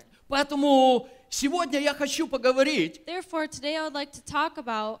mother. Поэтому сегодня я хочу поговорить Therefore, today I would like to talk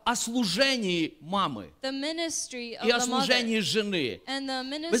about о служении мамы the ministry of и о the mother служении жены. and the Вы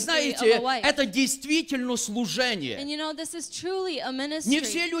ministry of знаете, a wife. это действительно And служение. you know, this is truly a Не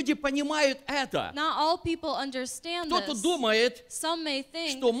все ministry. люди понимают это. Not all people understand Кто-то this. думает, Some may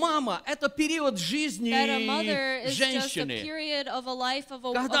think что мама – это период жизни that a mother is just a женщины, period of a life of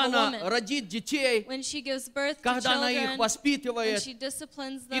когда a она woman. родит детей, When she gives birth to когда она их children, when воспитывает, she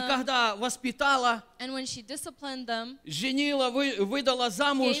disciplines и them, когда воспитала, and when she disciplined them, женила, выдала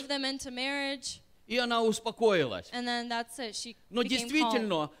замуж, gave them into marriage, и она успокоилась. and then that's it. She Но became calm.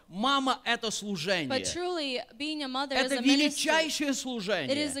 действительно, мама – это But служение. truly, being a mother is Это a ministry. величайшее It is a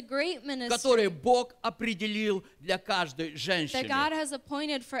служение, great ministry которое Бог определил для каждой that God женщины. has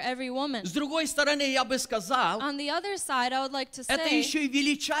appointed for every woman. С другой стороны, я бы сказал, On the other side, I would like to это say еще и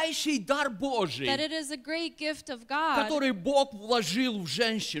величайший дар Божий, that it is a great gift of God который Бог вложил в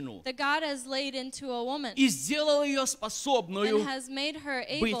женщину that God has laid into a woman и сделал ее and способную has made her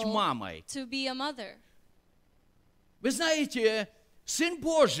быть able мамой. to be a mother. Вы знаете, Сын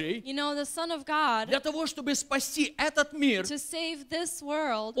Божий You know, the Son of God, для того, чтобы спасти этот мир, to save this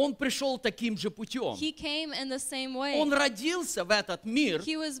world, Он пришел таким же путем. He came in the same way. Он родился в этот мир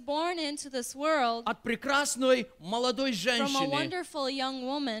He was born into this world от прекрасной молодой from a женщины, wonderful young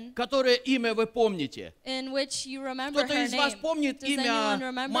woman которое имя вы помните. in which you remember Кто-то her из вас name. помнит Does anyone имя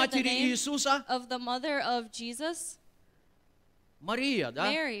remember the матери name Иисуса? of the mother of Jesus? Мария, да?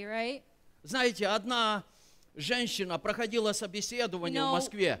 Mary, right? Знаете, одна женщина проходила You собеседование в know,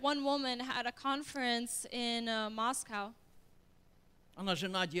 Москве. one woman had a conference in Moscow. Она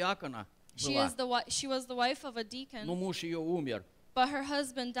жена диакона была, She was the wife of a но deacon, муж ее умер. but her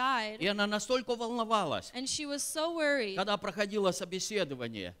husband died, И она настолько волновалась, and she was so worried когда проходило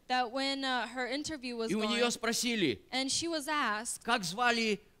собеседование. that when her interview was И у нее going, спросили, and she was asked, как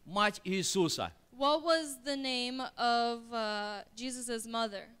звали мать Иисуса. what was the name of Jesus'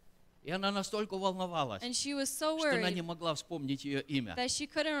 mother? И она настолько волновалась, And she was so что она не worried могла вспомнить ее имя. that she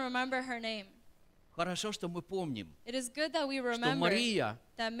couldn't remember her name. Хорошо, что мы помним, It is good that we что remember Мария,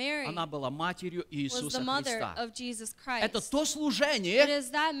 that Mary она была матерью was the Иисуса mother Христа. of Jesus Это Christ. то It служение, is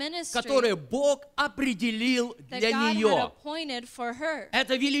that ministry которое Бог определил that для God had нее. appointed for her.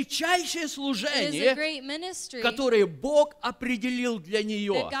 Это величайшее It is a служение, great ministry которое Бог определил для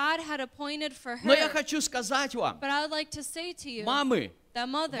нее. that God had appointed for Но я her. хочу сказать вам, But I would like to say to you мамы, that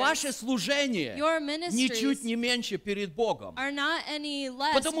mothers, ваше служение your ничуть ministries не меньше перед Богом. are not any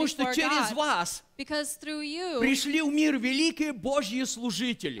less Потому что before через God, вас because through you, пришли в мир великие Божьи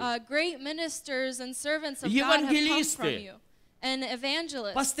служители, great ministers and servants of God have come from евангелисты, you, and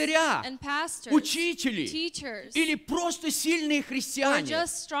evangelists, пастыря, and pastors, учители teachers, или просто сильные or христиане.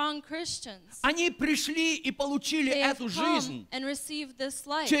 just strong Christians. Они пришли и получили They have эту come жизнь and received this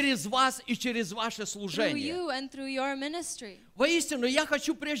life через вас и через ваше through служение. you and through your ministry. Воистину, я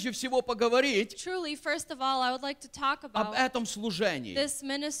хочу прежде всего поговорить Truly, first of all, I would like to talk об about этом служении. this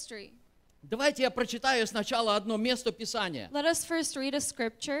ministry. Давайте я прочитаю сначала одно место Писания. Let us first read a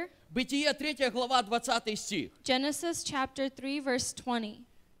scripture, Бытие 3 глава 20 стих. Genesis chapter 3, verse 20.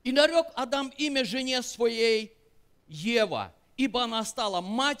 «И нарек Адам имя жене своей Ева, ибо она стала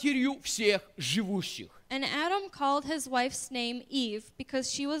матерью всех живущих». And Adam called his wife's name Eve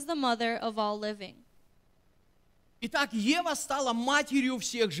because she was the mother of all living. Итак, Ева стала матерью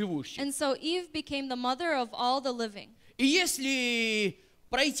всех живущих. And so Eve became the mother of all the living. И если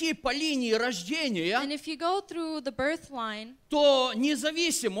пройти по линии рождения, And if you go through the birth line, то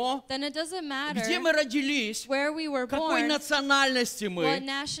независимо, then it doesn't где мы matter родились, where we were какой born, национальности what мы,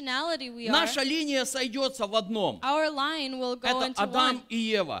 nationality we are. наша линия сойдется в одном. Our line will go Это into Адам one, и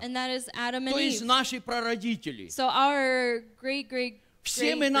Ева, and that is Adam and то есть Eve. наши прародители. So our great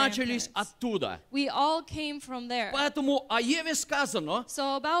Все мы начались grandparents. оттуда. We all came from there. Поэтому о Еве сказано,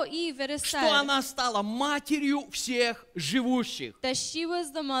 So about Eve it is что said она стала матерью всех живущих. that she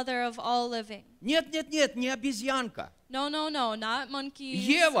was the mother of all living. Нет, не обезьянка. No, not monkeys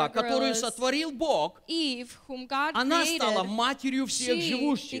Ева, or которую gorillas. сотворил Бог, Eve, whom God она стала created, матерью всех she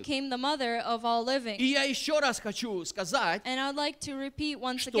живущих. became the mother of all И living. я еще раз хочу сказать, And I'd like to repeat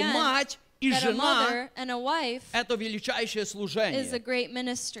once что again мать и that a жена mother and a wife – это величайшее is a служение. great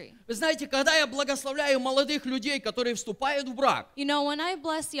ministry. Вы знаете, когда я благословляю молодых людей, которые вступают в брак, You know, when I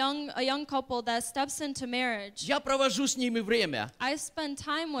bless a young couple that steps into marriage, я провожу с ними время, I spend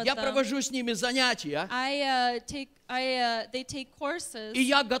time with я them. провожу с ними занятия, They take courses, и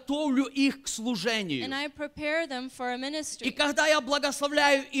я готовлю их к and служению. I prepare them for a И ministry. когда я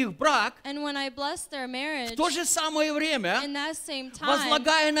благословляю их брак, And when I bless their marriage, в то же самое время, in that same time,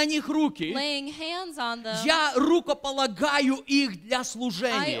 возлагая на них руки, laying hands on them, я рукополагаю их для I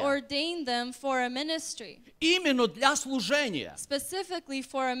служения. ordain them for a ministry, Именно для служения. specifically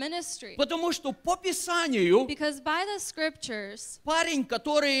for a ministry. Потому что по Писанию Because by the scriptures, парень,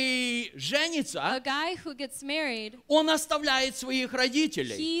 который a женится, guy who gets married, он оставляет своих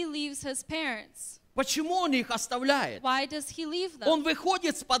родителей. he leaves his parents. Почему он их оставляет? Why does he leave them? Он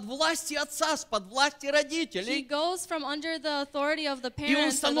выходит с-под власти отца, с-под власти He родителей, goes from under the authority of the и он parents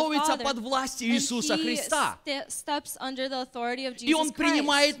or the становится father, под властью and Иисуса he Христа. steps under the authority of И он Jesus Christ.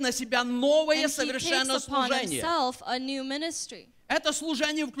 принимает на себя новое And he takes совершенно upon служение. himself a new ministry. Это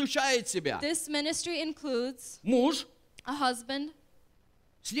служение включает в себя This ministry includes муж, a husband.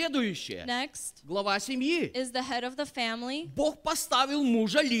 следующее, Next глава семьи. is the head of the family. Бог поставил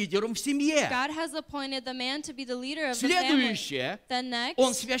мужа лидером в семье. God has appointed the man to be the leader of the family. Следующее, Then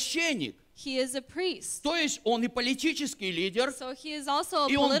он next, священник. he is a priest. То есть он и политический лидер, So he is also a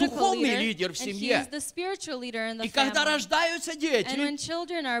И он political духовный leader, лидер в and he семье. is the spiritual leader in the и когда family. рождаются And дети, when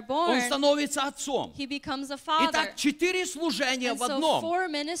children are он born, становится отцом. he becomes a father. Итак, 4 служения And в so одном. 4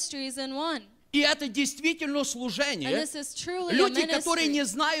 ministries in one. И это действительно And служение. this is truly a Люди, которые не ministry.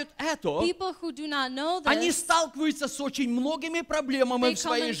 знают это, People who do not know они this, сталкиваются с очень многими проблемами they в come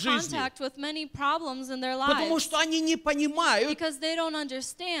своей in жизни. contact with many problems in their Потому lives что они не понимают, because they don't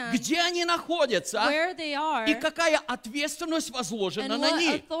understand где они находятся where they are и какая ответственность возложена and на what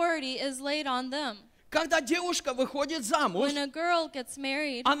них. authority is laid on them. Когда девушка выходит замуж, when a girl gets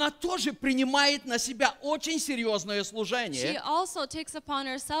married, она тоже принимает на себя очень серьезное she служение. also takes upon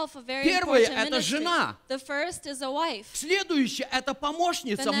herself a very Первое important это ministry. жена. The first is a wife. Следующее это The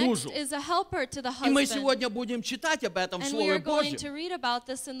помощница next мужу. is a helper to the И мы husband. сегодня будем читать об этом в And we Слове are going to Божьем. read about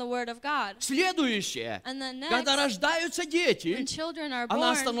this in the Word of God. Следующее, And then когда next, рождаются when дети, children are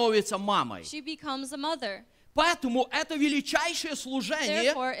она born, становится мамой. she becomes a mother. Поэтому это величайшее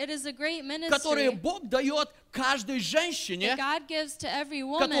служение, Therefore, it is a great которое ministry Бог дает каждой that женщине, God gives to every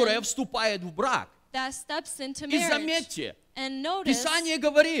которая woman вступает в брак. that steps into И marriage. заметьте, And notice Писание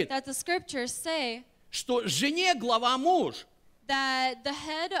говорит, that the scriptures say что жене глава муж. that the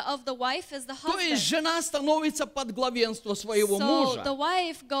head of the wife is the То есть husband. жена становится под главенство своего So the мужа.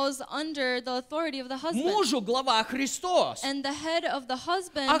 wife goes under the authority of the husband. Мужу глава Христос. And the head of the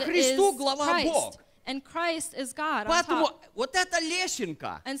husband А is Христу глава Бог. Christ. And Christ is God on Поэтому top. вот эта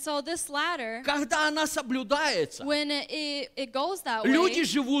лесенка, And so this ladder, когда она соблюдается, when it goes that люди way,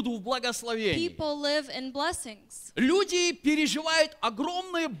 живут в благословении. people live in blessings. Люди переживают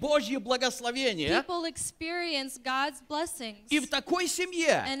огромное Божье благословение. People experience God's blessings. И в такой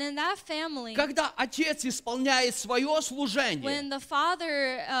семье, And in that family, когда отец исполняет свое служение, when the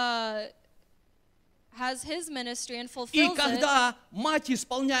father has his ministry and и fulfills it, когда мать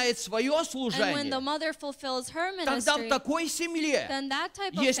исполняет свое and when the служение, mother fulfills her тогда в ministry, такой семье then that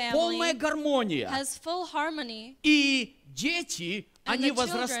type of есть полная family гармония. has full harmony. И дети, And они the children,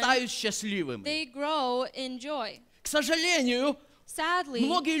 возрастают счастливыми. They grow in joy. К сожалению, Sadly,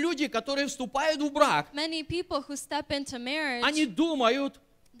 многие люди, которые вступают в брак, many people who step into marriage, они думают,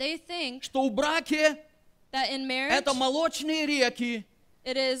 they think что в браке that in marriage это молочные реки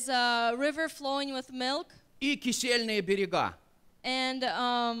it is a river flowing with milk и кисельные берега. and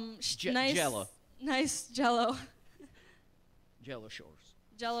nice, Jello. nice jello, Jello shores.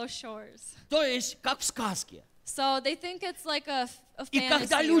 jello shores. То есть, как в сказке. So they think it's like a И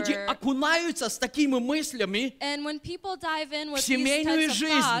когда люди fantasy. окунаются с такими мыслями, And when people dive in with these семейную types of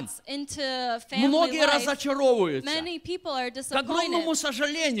жизнь, thoughts into family многие life, разочаровываются. many people are К огромному disappointed.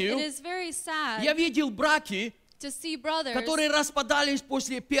 сожалению, It is very sad я видел браки, to see brothers которые распадались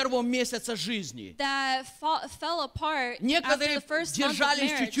после первого месяца жизни. that fell apart after Некоторые the first month of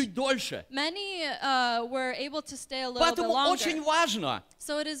держались marriage. чуть-чуть дольше. Many were able to stay a little bit Поэтому очень longer. важно.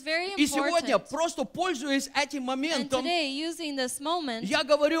 So it is very И сегодня, important. просто пользуясь этим And моментом, today, using this moment, я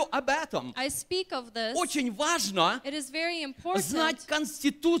говорю об этом. I speak of this. Очень важно It is very important знать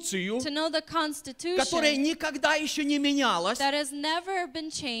Конституцию, to know the которая Constitution никогда еще не менялась. that has never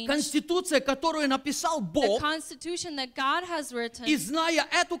been changed, Конституция, которую написал the Бог. Constitution that God has written. И зная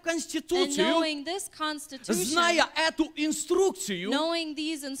эту And Конституцию, knowing this Constitution, зная эту инструкцию, knowing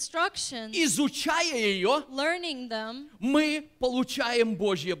these instructions, изучая ее, learning them, мы получаем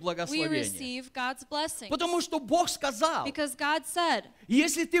Божье we благословение. receive God's blessings. Потому что Бог сказал, Because God said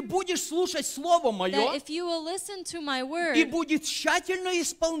если ты будешь слушать Слово that Мое if you will listen to my и word будешь тщательно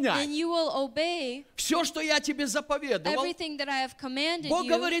исполнять and you will obey все, что я тебе заповедовал, everything that I have commanded Бог you,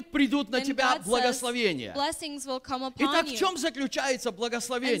 говорит, придут на then тебя God says благословения. blessings will come Итак, upon в you. чем заключается And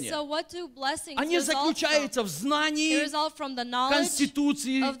благословение? so what do blessings Они result from? заключаются в They знании result from the knowledge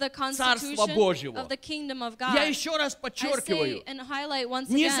Конституции of the Царства Constitution Божьего. of the Kingdom of God. Я еще раз I say подчеркиваю, and highlight once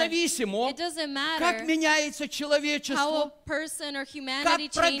again, независимо, it doesn't как matter меняется how a человечество, person or как humanity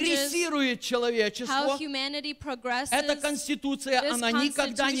changes, прогрессирует how человечество, humanity progresses. эта Конституция, This она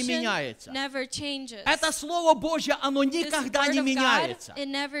никогда не Constitution меняется. never changes. Это Слово Божье, оно This никогда word не of God, меняется. it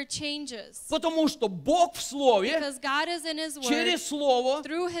never changes. Потому что Бог в Слове, Because God is in His Word, через Слово,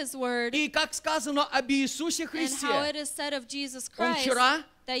 through His Word, и как сказано об Иисусе and how Христе, it is said of Jesus Он Christ, вчера,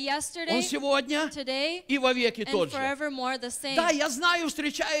 that yesterday, Он сегодня today, и во веки and тот же. forevermore the same. Да, я знаю,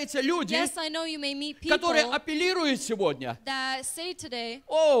 встречаются люди, Yes, I know you may meet которые people апеллируют сегодня. that say today,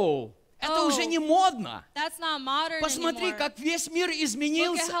 О, это Oh, уже не модно. that's not modern Посмотри, anymore. как весь мир Look at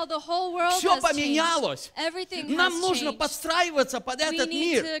изменился. how the whole world Все has поменялось. changed. Everything Нам has нужно changed. подстраиваться под We этот need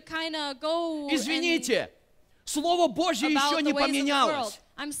мир. to kind of go Извините, Слово Божье about еще не the ways of the world. поменялось.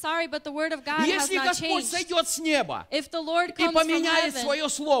 I'm sorry, but the word of God has Если not Господь changed. сойдет с неба If the Lord и comes from поменяет heaven свое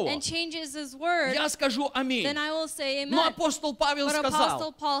Слово, and changes His word, я скажу аминь. then I will say Но amen. апостол Павел But Apostle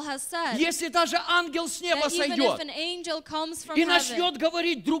сказал, Paul has said если даже ангел с неба that even if сойдет an angel comes from и heaven начнет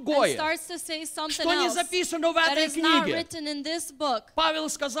говорить and другое, starts to say something что не else записано в that этой is not книге, written in this book, Павел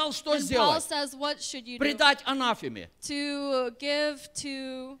сказал, что then Paul сделать? says, what should you do? Предать анафеме. To give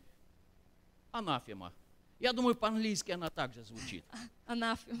to Анафема. Я думаю, по-английски она также звучит.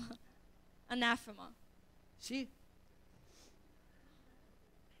 anathema. Anathema. See?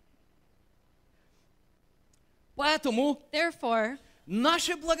 Поэтому Therefore,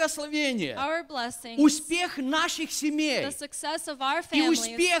 наше благословение, our blessings, успех наших the семей success of our и families,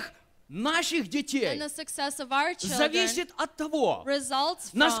 успех наших детей and the success of our children зависит от того, results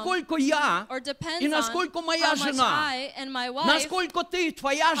from насколько я or depends и on насколько моя how much жена, I and my wife, насколько ты и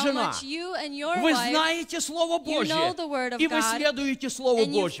твоя how жена, much you and your вы wife, знаете Слово you Божье, know the word of и вы God, следуете Слову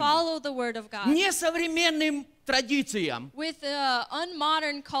and you Божьему. follow the word of God. Не современным традициям, With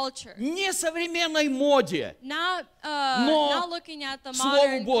unmodern culture, не современной моде, not Но not looking at the Слову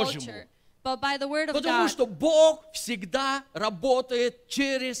modern Божьему. culture, but by the word of потому God. что Бог всегда работает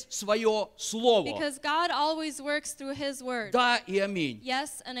через Свое Слово. Because God always works through His word. Да и аминь.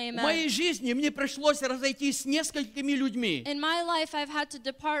 Yes and В моей amen. жизни мне пришлось разойтись с несколькими людьми In my life, I've had to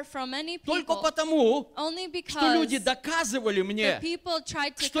depart from many только people потому, only что люди because доказывали the мне, people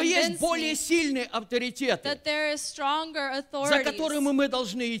tried to что есть convince более me сильные авторитеты, that there is stronger за authorities которыми мы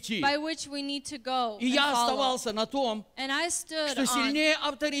должны идти. by which we need to go И and я follow. оставался на том, And I stood что on сильнее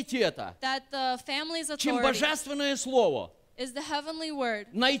авторитета, that the family's чем authority божественное слово, is the heavenly word.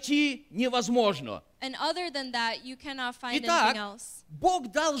 найти невозможно. And other than that, you cannot find Итак, anything else. Бог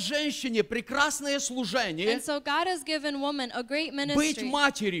дал женщине прекрасное служение And so God has given woman a great быть ministry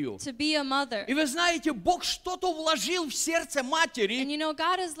матерью. to be a mother. И вы знаете, Бог что-то вложил в сердце And матери, you know,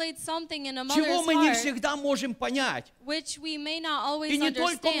 God has laid something in a чего mother's мы не heart всегда можем понять. which we may not always И не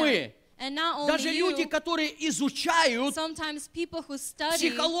только understand. мы. And not Даже only люди, you, которые изучают sometimes people who study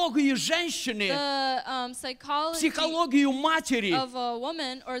психологию женщины, the psychology психологию матери, of a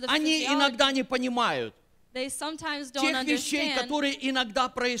woman or the они physiology, иногда не понимают they sometimes don't тех вещей, understand которые иногда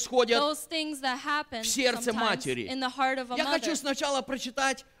происходят. those things that happen в сердце sometimes матери. in the heart of a Я mother. хочу сначала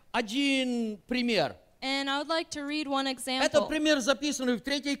прочитать один пример. And I would like to read one Это example. пример, записанный в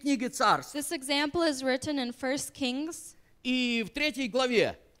 3 книге Царств This example is written in 1 Kings и в 3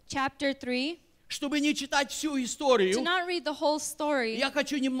 главе. chapter 3. Чтобы не читать всю To историю, not read the whole story, я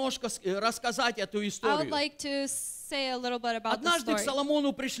хочу немножко рассказать эту I would историю. like to say a little bit about the Однажды к story.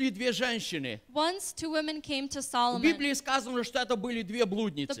 Соломону пришли две женщины. Once two women came to В Solomon. Библии сказано, что это были две The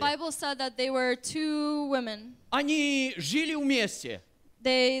блудницы. Bible said that they were two women. Они жили вместе.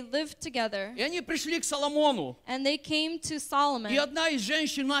 They lived together. И они пришли к Соломону. And they came to И Solomon. одна из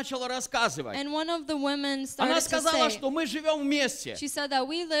женщин начала рассказывать. And one of the women Она started to сказала, say, что мы живем вместе. she said that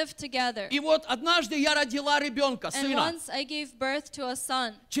we live together. И вот однажды я родила ребенка, And сына. once I gave birth to a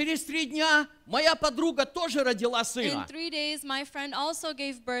son. Через 3 дня моя подруга тоже родила In сына. 3 days, my friend also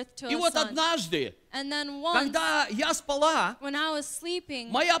gave birth to И a вот son. однажды, And then once, когда я спала, when I was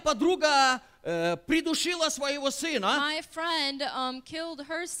sleeping, моя подруга придушила своего сына, my friend killed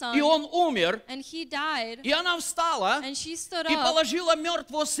her son. и он умер. And he died. И она встала And she stood и up положила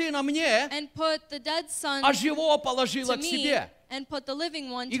мертвого сына мне, and put the dead son а живого положила to к me себе. and put the living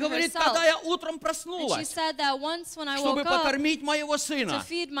one И to говорит, herself. когда я утром And she проснулась, said that once when I чтобы woke up покормить моего to сына,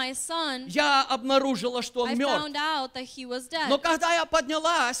 feed my son, я обнаружила, что I он мертв. found out that he was dead. Но когда я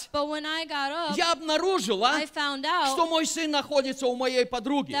поднялась, But when I got up, я обнаружила, I found что out мой сын находится у моей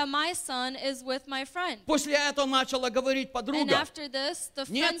подруги. that my son is with my friend. После этого начала говорить And подруга. after this, the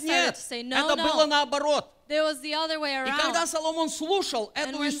Нет, friend started нет, to say, no, это было no, наоборот. there was the other way И когда around. Соломон слушал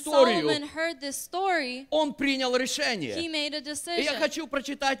And эту when историю, Solomon heard this story, он принял he решение. made a И я decision. хочу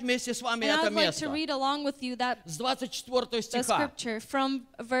прочитать вместе с вами And I это would like to место. read along with you that С 24 the стиха. scripture from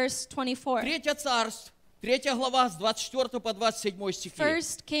verse 24. 3 Царств, 3 глава, с 24 по 27 стихи. 1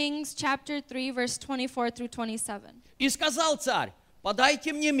 Kings chapter 3 verse 24 through 27. «И сказал царь,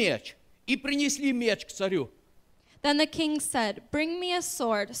 подайте мне меч». И принесли меч к царю. Then the king said, bring me a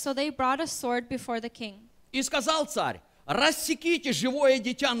sword. So they brought a sword before the king. И сказал царь, рассеките живое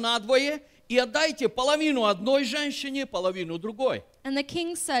дитя надвое и отдайте половину одной женщине, половину другой. And the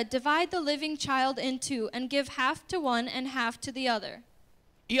king said, divide the living child in two and give half to one and half to the other.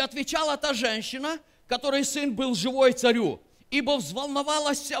 И отвечала та женщина, которой сын был живой царю, ибо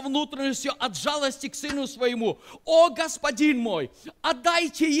взволновалась вся внутренностью от жалости к сыну своему. «О, господин мой,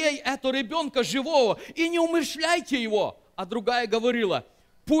 отдайте ей этого ребенка живого и не умерщвляйте его». А другая говорила,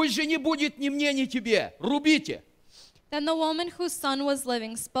 «Пусть же не будет ни мне, ни тебе, рубите». Then the woman whose son was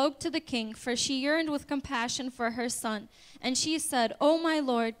living spoke to the king, for she yearned with compassion for her son. And she said, O my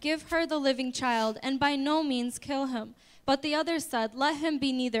lord, give her the living child, and by no means kill him. But the other said, let him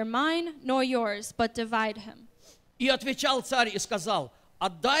be neither mine nor yours, but divide him. И отвечал царь и сказал,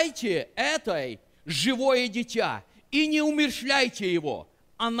 «Отдайте этой живое дитя и не умерщвляйте его,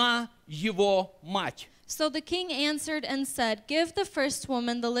 она его мать». So the king answered and said, give the first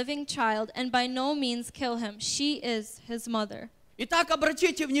woman the living child, and by no means kill him. She is his mother. Итак,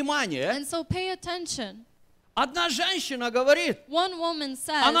 обратите внимание, And so pay attention. одна женщина говорит, One woman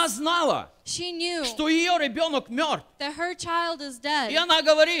она says, знала, She knew что ее ребенок мертв. that her child is dead. И она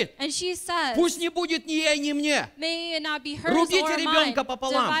говорит, And she says, пусть не будет ни ей, ни мне. may it not be hers Рубите or mine. ребенка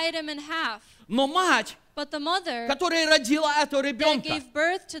пополам. Divide him in half. Но мать, But the mother которая родила этого that ребенка, gave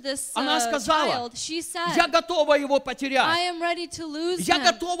birth to this она сказала, child, she said, я готова его I потерять. am ready to lose Я him.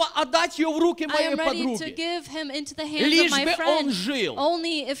 готова отдать ее в руки I моей am ready to подруги. give him into the hands of Лишь my бы он friend, жил.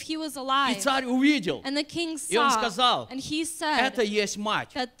 only if he was И alive. царь увидел, And the king и он saw, сказал, and he это said есть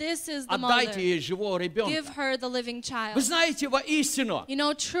мать. that this is the Отдайте mother. ей живого Give ребенка. her the living Вы child. знаете, воистину, You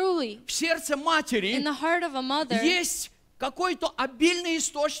know, truly, в сердце in матери the heart of a mother, есть какой-то обильный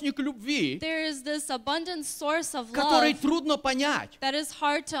источник любви, there is this abundant source of который love трудно понять. that is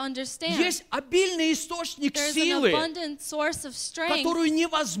hard to understand. Есть обильный источник There's an силы, abundant source of strength которую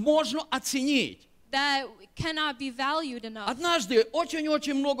невозможно оценить. that cannot be valued enough. Однажды,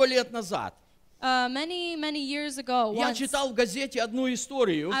 очень-очень много лет назад, Many years ago, я once, читал в газете одну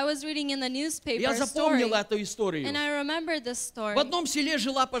историю. I was reading in the newspaper Я a story, запомнил эту историю. and I remember this story. В одном селе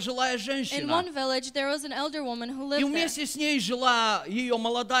жила пожилая In женщина. one village, there was an elder woman who И lived there, вместе с ней жила ее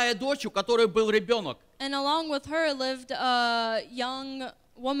молодая дочь, у которой был ребенок. and along with her lived a young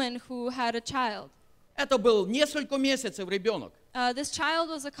woman who had a child. Это был несколько месяцев ребенок. This child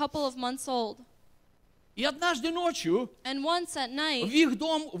was a couple of months old, И однажды ночью and once at в night, их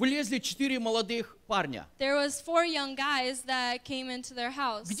дом влезли 4 молодых парня. there was 4 young guys that came into their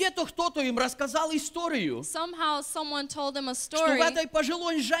house. Где-то кто-то им рассказал историю, Somehow, someone told them a что story в этой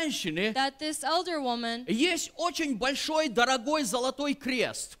пожилой женщине that this elder woman есть очень большой, дорогой золотой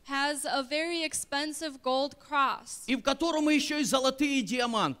крест, has a very expensive gold cross, и в котором еще и золотые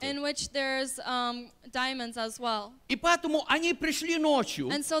диаманты. in which there's diamonds as well. И поэтому они пришли ночью,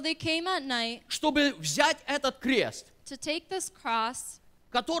 And so they came at night чтобы взять этот крест, to take this cross,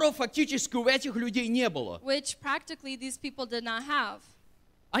 которого фактически у этих людей не было. which practically these people did not have.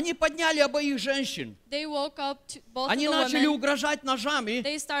 Они подняли обоих женщин. They woke up, both of Они the начали women, угрожать ножами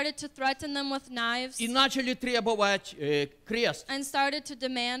they started to threaten them with knives и начали требовать крест. and started to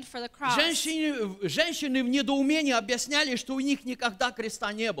demand for the cross. Женщины в недоумении объясняли, что у них никогда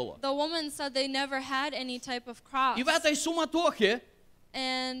креста не было. The woman said they never had any type of cross. И в этой суматохе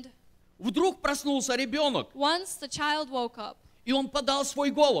And вдруг проснулся ребенок, once the child woke up и он подал свой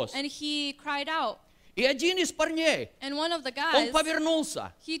голос. and he cried out. И один из парней, And one of the он guys,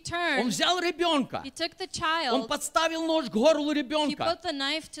 повернулся, he он turned, взял ребенка, he took the он child, подставил нож к горлу he ребенка. put the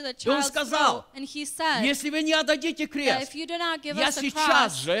knife to the И он child's сказал, throat, and he said если вы не отдадите that крест, if you do not give я us a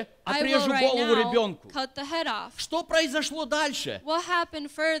сейчас cross, же I will отрежу right голову now ребенку. cut the head off. Что произошло дальше? What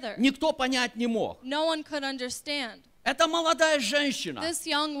happened further? Никто понять не мог. No one could understand. Это молодая женщина, This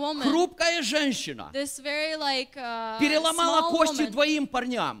young woman, хрупкая женщина, this very переломала small кости woman, двоим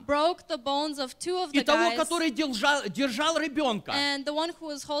парням. broke the bones of 2 of И the того, guys, который держал ребенка, and the one who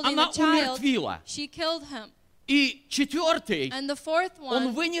was holding она the child, умертвила. she killed him. И четвертый, And the fourth он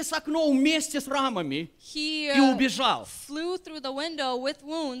one, вынес окно вместе с рамами he и убежал. flew through the window with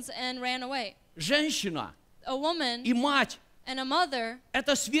wounds and ran away. Женщина A woman и мать and a mother –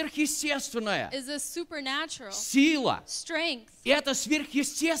 это сверхъестественная is a supernatural сила. strength. И это And it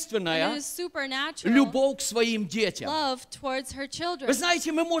сверхъестественная is supernatural любовь к своим детям. love towards her children. Вы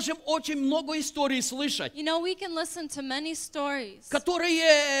знаете, мы можем очень много историй слышать, You know, we can listen to many stories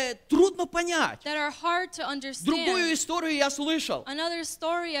которые трудно понять. that are hard to Другую understand. историю я слышал. Another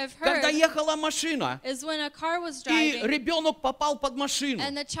story I've Когда heard ехала машина, is when a car was и driving ребенок попал под машину.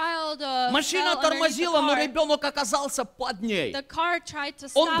 and the child Машина fell underneath the тормозила, но car. ребенок оказался под ней. The car tried to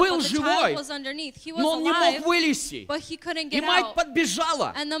Он stop, был but the живой, child was underneath. He was Но он не alive, мог вылезти. but he couldn't И get мать out.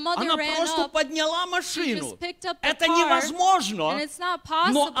 подбежала. And the mother Она ran просто up. подняла She машину. just picked up the Это car, невозможно, and it's not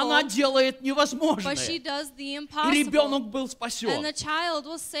но она possible, делает but she невозможное. does the И impossible. ребенок был And the спасен. child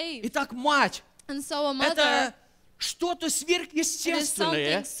was saved. Итак, мать And so a mother, это что-то it is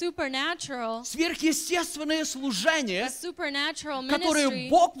сверхъестественное, something supernatural, сверхъестественное a служение, supernatural которое ministry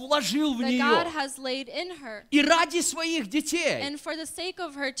Бог вложил в that God нее. has laid in her. И ради своих детей And for the sake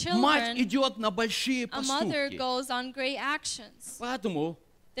of her мать children, идет на большие a mother поступки. goes on great actions. Поэтому,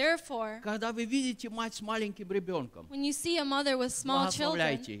 Therefore, когда вы видите мать с маленьким ребенком, when you see a mother with small children,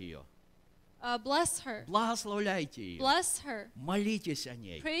 благословляйте ее. bless her. Благословляйте ее. Bless her. Молитесь о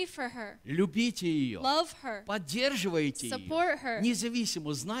ней. Pray for her. Любите ее. Love her. Поддерживайте ее. Support her.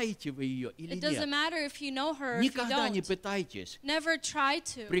 Независимо, знаете вы ее или It doesn't нет. matter if you know her or if you Никогда не don't. пытайтесь Never try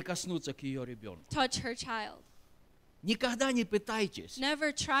to прикоснуться к ее ребенку. touch her child. Никогда не пытайтесь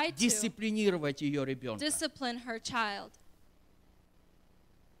Never try to дисциплинировать ее ребенка. discipline her child.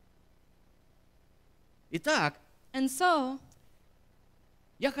 Итак, And so,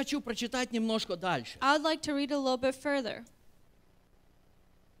 я хочу прочитать немножко дальше. I would like to read a little bit further.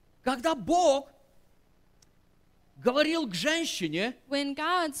 Когда Бог говорил к женщине, When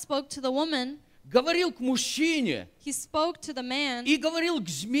God spoke to the woman, говорил к мужчине he spoke to the man, и говорил к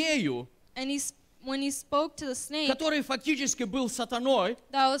змею, and when he spoke to the snake, который фактически был сатаной,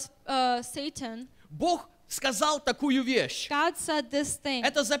 that was Satan, Бог сказал такую вещь. God said this thing.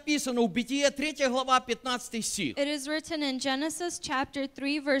 Это записано в Бытие 3 глава 15 стих. It is written in Genesis chapter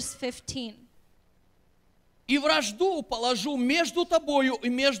 3, verse 15. «И вражду положу между тобою и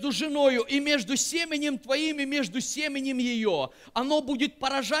между женою, и между семенем твоим, и между семенем ее. Оно будет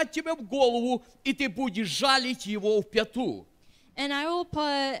поражать тебя в голову, и ты будешь жалить его в пяту». And I will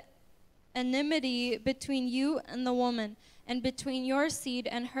put enmity between you and the woman, and between your seed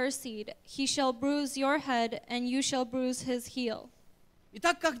and her seed. He shall bruise your head, and you shall bruise his heel.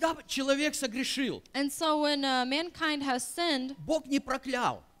 Итак, когда человек согрешил, And so when mankind has sinned, Бог не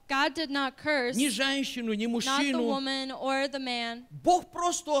проклял God did not curse, ни женщину, ни not the мужчину. woman or the man. Бог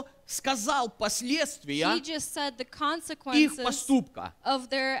просто сказал He последствия just said the их consequences поступка. of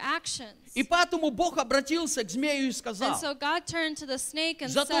their actions. И поэтому Бог обратился к змею и And сказал: so God turned to the snake and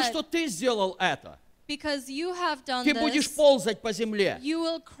за то, что said, ты сделал это, because you have done ты будешь this, ползать по земле. you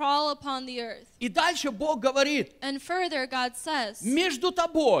will crawl upon the earth. И дальше Бог говорит: And further, God says между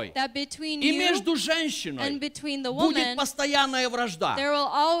тобой that between и you между and женщиной between the будет woman, постоянная вражда. there will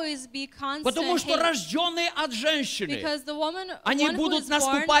always be Потому constant что hate. рожденные от женщины, Because the woman, они one who будут is born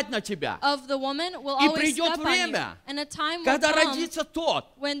наступать на тебя. of the woman will И always придет step on you. время, And a time will когда come родится тот,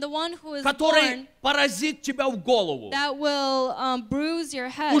 when the one who is который born поразит тебя в голову. that will bruise your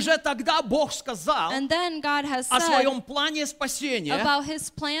head. Уже тогда Бог сказал And then God has о said своем плане спасения about his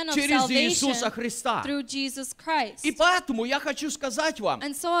plan of через salvation Иисуса Христа. through Jesus Christ. И поэтому я хочу сказать вам,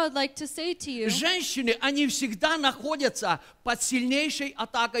 And so I'd like to say to you женщины, они всегда находятся под сильнейшей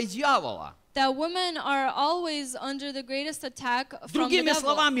атакой дьявола. that women are always under the greatest attack from the Другими devil.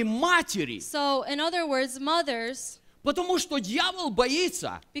 словами, матери. So, in other words, mothers, Потому что дьявол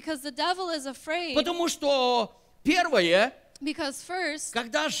боится. because the devil is afraid, Потому что первое, because first,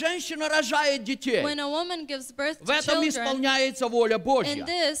 когда женщина рожает детей, when a woman gives birth в to этом children, исполняется воля and Божья.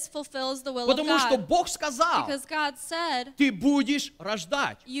 this fulfills the will of Потому что God, Бог сказал: because God said, ты будешь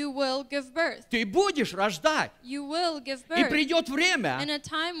рождать. you will give birth. Ты будешь рождать. You will give И birth. придет And время, a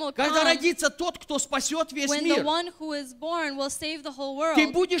time will когда come родится тот, кто спасет весь when the мир. one who is born will save the whole world.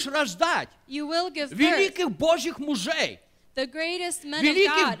 Ты будешь рождать You will give birth. великих Божьих мужей, The greatest men of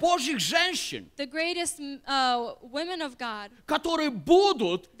великих God, Божьих женщин, the greatest women of God которые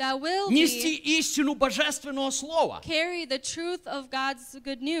будут that will нести be истину Божественного Слова. carry the truth of God's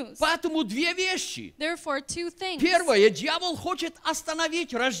good news. Поэтому две вещи. Therefore, two things. Первое, дьявол хочет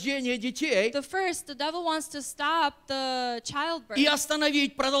остановить рождение детей The first, the devil wants to stop the childbirth и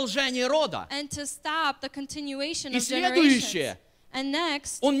остановить продолжение рода. and to stop the continuation И of следующее, generations. And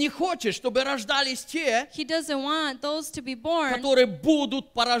next, он не хочет, чтобы рождались те, he doesn't want those to be born которые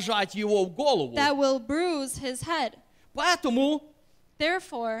будут поражать его в голову. that will bruise his head. Поэтому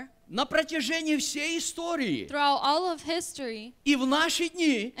Therefore, на протяжении всей истории throughout all of history и в наши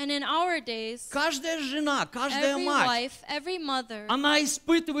дни and in our days, каждая жена, каждая every мать, wife, every mother, она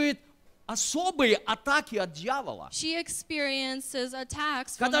испытывает особые атаки от дьявола. she experiences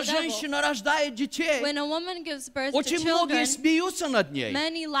attacks from Когда the devil. женщина рождает детей, When a woman gives birth to очень многие children, смеются над ней.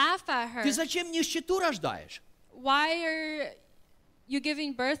 many laugh at her. Ты зачем нищету рождаешь? Why are you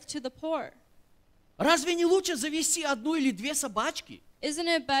giving birth to the poor? Разве не лучше завести одну или две собачки? Isn't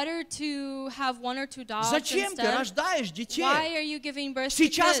it better to have one or two dogs Зачем ты instead? рождаешь детей? Why are you giving birth to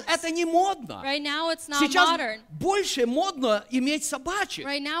Сейчас kids? это не модно. Right now it's not Сейчас modern. больше модно иметь собачек.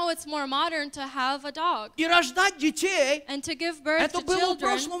 Right now it's more modern to have a dog. И рождать детей, And to give birth это to было в children,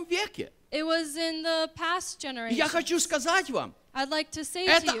 прошлом веке. it was in the past И generation. я хочу сказать вам, I'd like to say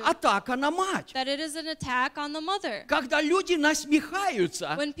to это you атака на мать. that it is an attack on the mother. Когда люди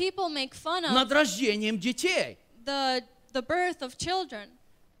насмехаются When people make fun of над рождением детей. the birth of children,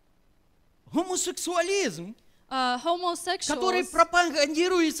 Гомосексуализм, который homosexuals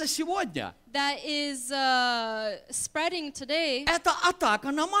пропагандируется сегодня, that is spreading today, это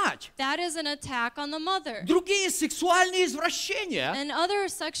атака на мать. that is an attack on the mother. Другие сексуальные извращения, And other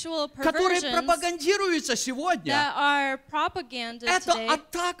sexual которые perversions пропагандируются сегодня, that are propaganda это today,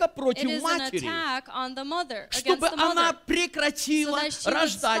 атака it против is an матери, attack on the mother, against чтобы the она mother, so прекратила that she would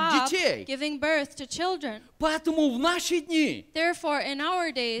рождать stop детей. giving birth to children. Поэтому в наши дни Therefore, in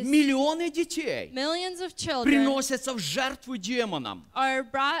our days, миллионы детей millions of children приносятся в жертву демонам are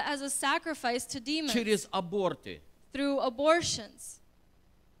brought as a sacrifice to demons через аборты. through abortions.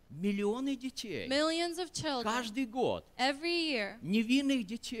 Миллионы детей Millions of children каждый год, every year, невинных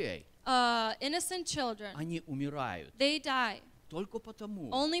детей, innocent children, они умирают. they die. Только потому,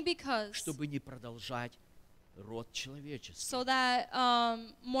 only because, чтобы не продолжать род человеческий. so that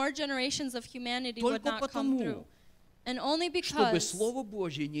more generations of humanity would Только not come through. потому, And only чтобы because, Слово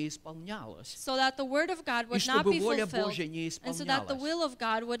Божье не исполнялось, so that the word of God и would not чтобы be воля fulfilled, Божья не and so that the исполнялась. will of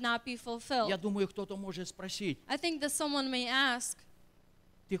God would not be fulfilled. Я думаю, кто-то может спросить, I think that someone may ask,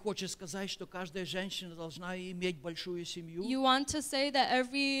 ты хочешь сказать, что каждая женщина должна иметь большую семью? you want to say that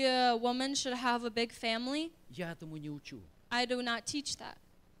every woman should have a big family? Я этому не учу. I do not teach that.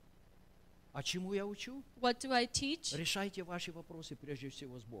 А чему я учу? What do I teach? Решайте ваши вопросы прежде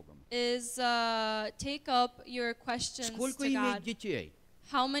всего с Богом. Is take up your questions Сколько to иметь God. детей?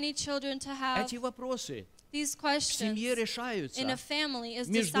 How many children to have? Эти вопросы These в questions семье решаются in a family is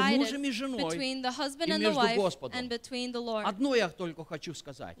между decided мужем и женой between the husband и and the между wife Господом. and between the Lord. Одно я только хочу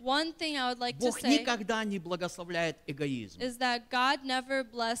сказать. One thing I would like to Бог say никогда не благословляет эгоизм. is that God never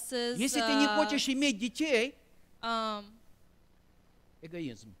blesses Если ты не хочешь иметь детей,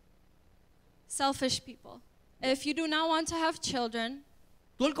 эгоизм. selfish people. If you do not want to have children,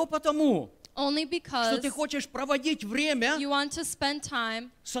 Только потому, only что because ты хочешь проводить время you want to spend time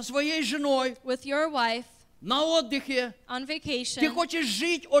со своей женой with your wife на отдыхе, on ты vacation, хочешь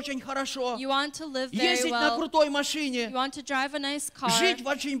жить очень хорошо, you want to live very ездить на well, крутой you машине, want to drive a nice car, жить в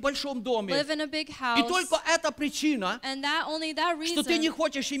очень большом доме. live in a big И house, только эта причина, and that only that что ты не reason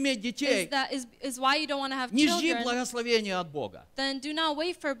хочешь иметь детей, is why you don't want to have не жди children, благословения от Бога. then do not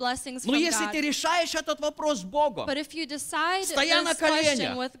wait for blessings Но from если God. ты решаешь этот вопрос с Богом, But if you decide стоя на this question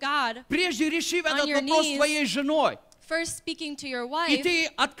коленях, with God, прежде решив on этот your вопрос с knees, твоей женой, first speaking to your и wife, ты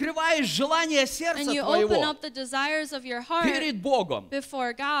открываешь желание сердца and you open твоего up the desires of your heart перед Богом,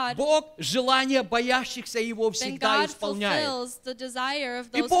 before God, Бог желание боящихся Его then всегда God исполняет. fulfills the desire of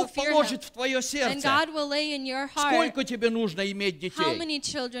И those who Бог fear Him. положит в твое And сердце, God will lay in your heart сколько тебе нужно иметь how детей. many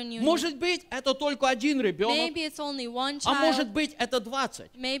children you need. Может быть, это только один ребенок, Maybe it's only one а может child. быть, это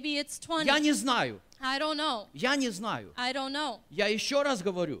 20. Maybe it's 20. Я не знаю. I don't know. Я не знаю. I don't know. Я еще раз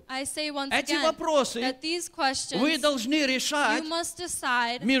говорю, I say once эти again вопросы that these questions вы должны решать you must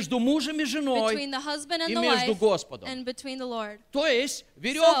decide между мужем и женой between the husband and и the между wife Господом. and between the Lord. То есть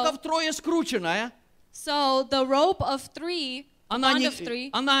веревка So- втрое скрученная, So the rope of three, она bond of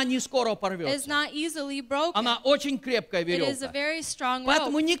three, не скоро is порвется. not easily broken. Она очень крепкая It is a веревка. very strong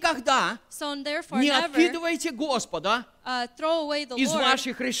Поэтому rope. никогда So therefore не never откидывайте Господа throw away the из Lord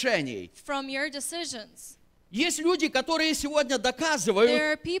ваших решений. from your decisions. Есть люди, которые сегодня доказывают,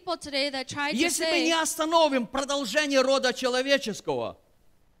 There are people today that try to если мы не say, остановим продолжение рода человеческого,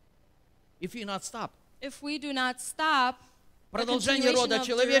 if we not stop, if we do not stop the продолжение рода continuation of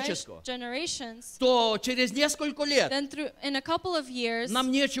человеческого, generations, то через несколько лет then in a couple of years,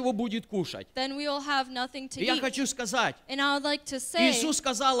 нам нечего будет кушать. then we will have nothing to И я eat. хочу сказать, And I would like to say Иисус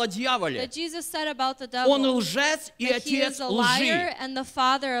сказал о дьяволе, that Jesus said about the он devil лжец и that he отец is a лжи. liar and the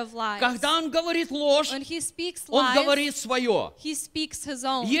father of lies. Когда он говорит ложь, When he speaks он lies, говорит свое. he speaks his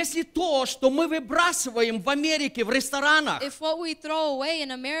own. Если то, что мы выбрасываем в Америке, в ресторанах, If what we throw away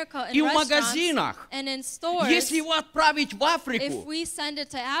in America и in в restaurants магазинах, and in stores, если его отправить в if Африку, we send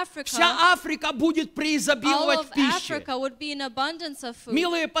it to Africa, вся Африка будет all преизобиловать of в пище. Africa would be in abundance of food.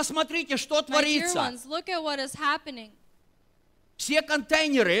 Милые, посмотрите, что My dear творится. ones, look at what is happening. Все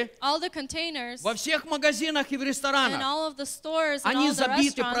контейнеры All the containers во всех магазинах и в and ресторанах, all of the stores and они all the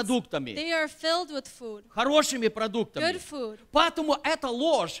забиты restaurants, продуктами, they are filled with food, хорошими продуктами. good food. Поэтому это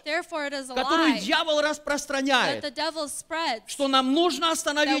ложь, Therefore, it is a которую lie дьявол that распространяет, the devil spreads. что нам нужно That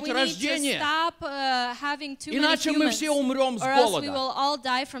остановить we need to рождение, stop having too many иначе мы humans, все умрем с or else we will голода. all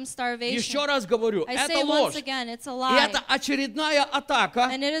die from starvation. Еще раз говорю, I это say ложь. once again, it's a И lie. это очередная атака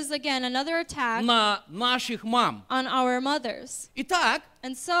And it is again another attack на наших мам. on our mothers. Итак,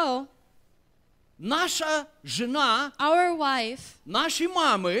 And so, наша жена, our wife, наши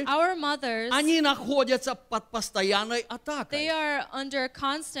мамы, our mothers, они находятся под постоянной they атакой. are under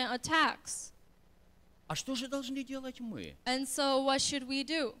constant attacks. А что же должны делать мы? And so, what should we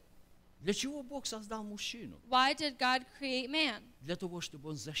do? Для чего Бог создал мужчину? Why did God create man? Для того, чтобы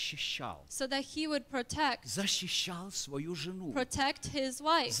он защищал. So that he would Защищал свою жену. protect his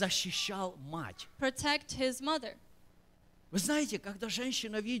wife, Защищал мать. protect his mother. Вы знаете, когда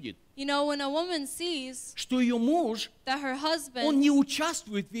женщина видит, You know, when a woman sees что ее муж, that her он husband не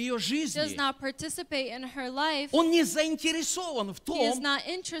участвует в ее does жизни, not participate in her life, он не заинтересован в he is том, not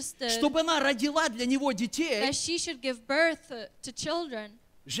interested чтобы она родила для него детей, that she should give birth to children,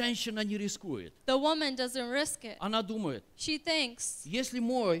 женщина не рискует. the woman doesn't risk it. Она думает, She thinks, если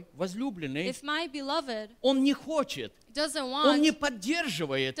мой возлюбленный, if my beloved, он не хочет doesn't он не want,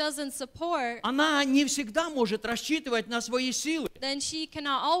 поддерживает, doesn't support, она не всегда может рассчитывать на свои силы. then she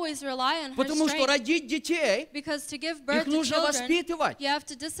cannot always rely on her Потому что strength. родить детей, Because to give их birth to нужно children, воспитывать. you have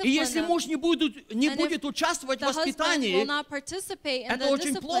to И discipline если them. муж не And if будет участвовать в The husband will воспитании, not participate in это the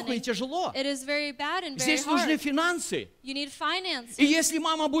очень плохо и disciplining. тяжело. It is very bad and very Здесь нужны hard. финансы. You need finances. И если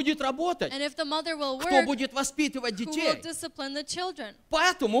мама будет работать, And if the mother will кто work, будет воспитывать who will детей? discipline the children?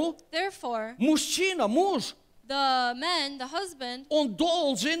 Поэтому Therefore, мужчина, муж, the man, the husband, он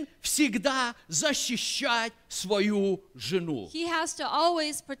должен всегда защищать свою жену. he has to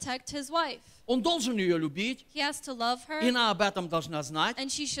always protect his wife. Он должен ее любить, He has to love и her, она об этом должна знать.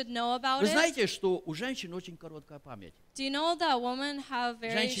 and she should know about Вы it. знаете, что у женщин очень короткая память. Do you know that women have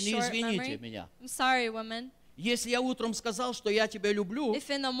very Женщины, short извините memory? меня. I'm sorry, women. Если я утром сказал, что я тебя люблю, If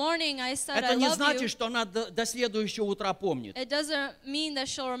in the morning I said I это не love значит, you, что она до следующего утра помнит. it doesn't mean that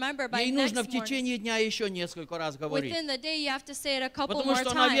she'll remember by Ей next нужно в morning. течение дня еще несколько раз говорить. Within the day, you have to say it a couple Потому more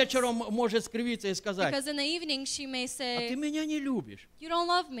что она times. вечером может скривиться и сказать: Because in the evening, she may а ты say, меня не любишь. you don't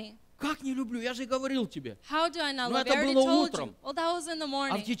love me. Как не люблю? Я же говорил тебе. How do I not Но love you? это I already было told утром. you. Well, that was in the А в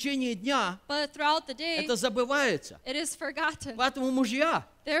morning. течение дня But throughout the day, это забывается. it is forgotten. Поэтому, мужья,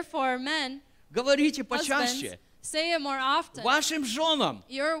 Therefore, men, говорите husbands, почаще say it more often вашим женам,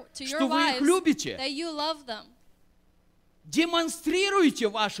 to your что вы их wives любите. that you love them. Демонстрируйте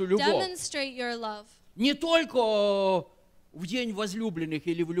вашу любовь. Demonstrate your love. Не только в день возлюбленных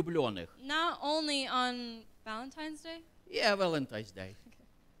или влюбленных. Not only on Valentine's Day, Yeah, Valentine's Day.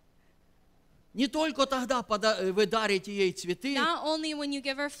 Не только тогда вы дарите ей цветы, not only when you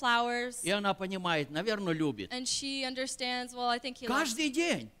give her flowers и она понимает, наверное, любит. and she understands, well, I think he loves me. Каждый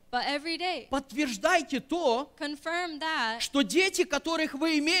день But every day, подтверждайте то, confirm that что дети, которых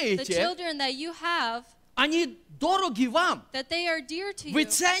вы the имеете, children that you have, они дороги вам. that they are dear to Вы you,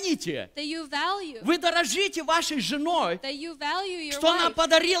 цените, that you value, вы дорожите вашей женой, that you value your что она wife,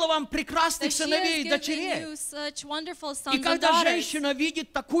 подарила вам that прекрасных she сыновей has и given дочерей. you such wonderful И sons and когда daughters. женщина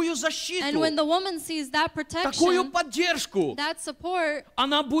видит такую And защиту, when the woman sees that такую protection, поддержку, that support,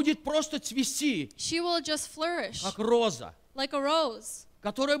 она будет просто цвести, she will just flourish как роза, like a rose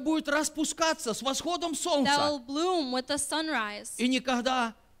которая будет распускаться с восходом that солнца will bloom with the sunrise и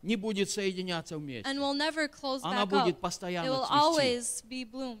никогда не будет соединяться вместе. and will never close Она back будет up. It постоянно will цвести always be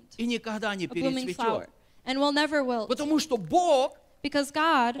bloomed, и никогда не a blooming flower, перецветет. and will never wilt. Потому что Бог, Because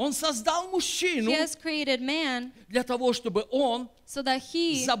God, Он создал мужчину He has created man для того, чтобы он so that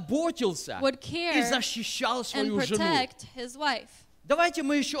he заботился would и care защищал and свою жену. protect his wife. Давайте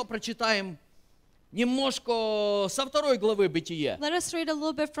мы еще прочитаем немножко со 2 главы Бытие. Let us read a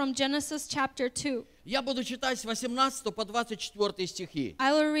little bit from Genesis chapter 2. Я буду читать с 18 по 24 стихи.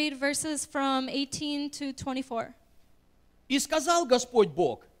 I will read verses from 18 to 24. «И сказал Господь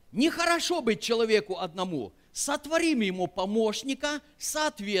Бог: нехорошо быть человеку одному, сотворим ему помощника,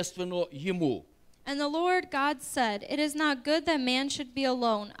 соответственно ему». And the Lord God said, It is not good that man should be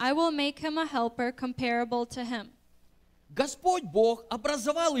alone. I will make him a helper comparable to him. Господь Бог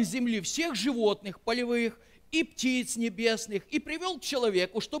образовал из земли всех животных полевых и птиц небесных и привел к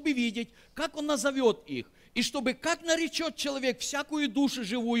человеку, чтобы видеть, как он назовет их, и чтобы, как наречет человек всякую душу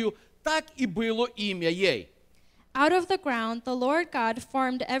живую, так и было имя ей. Out of the ground the Lord God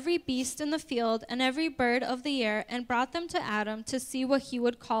formed every beast in the field and every bird of the air and brought them to Adam to see what he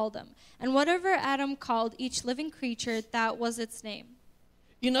would call them. And whatever Adam called each living creature, that was its name.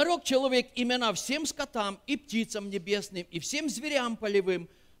 И нарек человек имена всем скотам и птицам небесным и всем зверям полевым,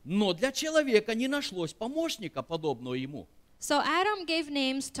 но для человека не нашлось помощника, подобного ему. So Adam gave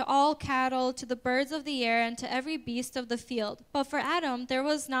names to all cattle, to the birds of the air, and to every beast of the field. But for Adam there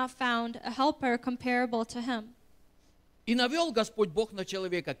was not found a helper comparable to him. И навел Господь Бог на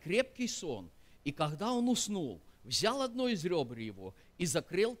человека крепкий сон, и когда он уснул, взял одно из ребер его и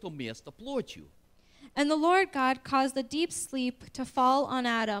закрыл то место плотью. And the Lord God caused a deep sleep to fall on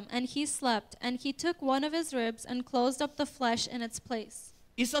Adam, and he slept, and he took one of his ribs and closed up the flesh in its place.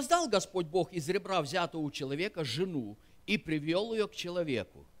 И создал Господь Бог из ребра взятого у человека жену и привел ее к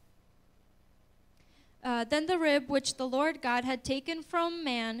человеку. Then the rib which the Lord God had taken from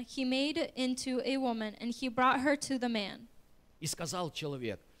man, he made into a woman, and he brought her to the man. И сказал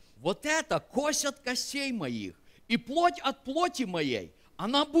человек: вот это кость от костей моих и плоть от плоти моей,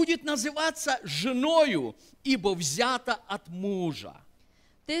 она будет называться женою, ибо взята от мужа.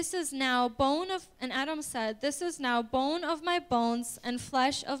 This is now bone of, and Adam said, This is now bone of my bones and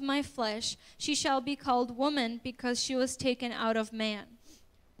flesh of my flesh. She shall be called woman because she was taken out of man.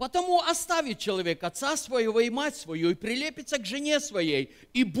 Потому оставит человек отца своего и мать свою, и прилепится к жене своей,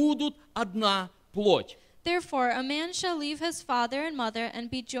 и будут одна плоть. Therefore, a man shall leave his father and mother and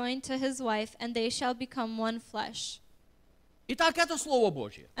be joined to his wife, and they shall become one flesh. Итак, это Слово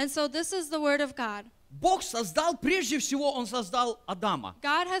Божье. And so this is the word of God. Бог создал, прежде всего, Он создал Адама.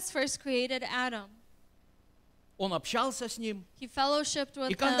 God has first created Adam. Он общался с ним. He fellowshipped with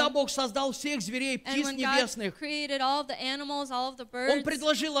И когда him. Бог создал всех зверей, And птиц when God небесных, created all of the animals, all of the Он birds,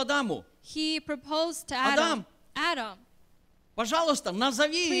 предложил Адаму: he proposed to Adam, Adam, пожалуйста,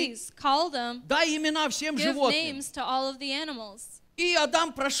 назови, please call them, дай имена всем give животным. names to all of the animals. И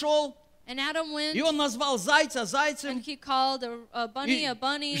Адам прошел, And Adam went, и он назвал зайца and зайцем, he called a bunny и a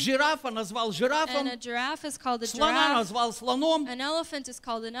bunny, жирафа назвал and жирафом, a giraffe is called a слона giraffe, назвал слоном, an elephant is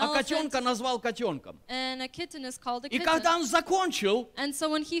called an а elephant, котенка назвал котенком. and a kitten is called a И kitten. когда он закончил, And so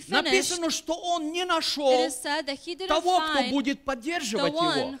when he finished, написано, что он не it нашел is said that he didn't того, кто find будет the поддерживать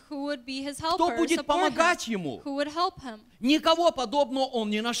one его, who would be his кто helper, будет support him, помогать ему. who would help him. Никого подобного он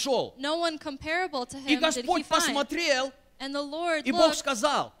не нашел. No one comparable to И him did he Господь find. посмотрел, And the Lord и Бог looked,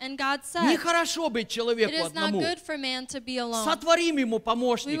 сказал: and God said, нехорошо быть it человеку is not одному. good for man to be alone. Сотворим ему We will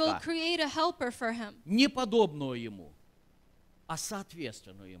помощника, create a helper for him, не подобного ему, а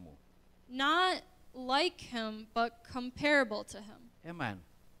соответственного ему. not like him, but comparable to him. Amen.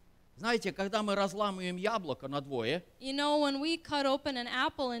 Знаете, когда мы разламываем яблоко на двое, You know, when we cut open an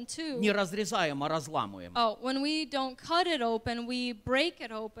apple in two, не разрезаем, а разламываем. when we don't cut it open, we break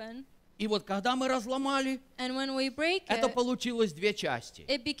it open. И вот когда мы разломали, And when we break это it, получилось две части.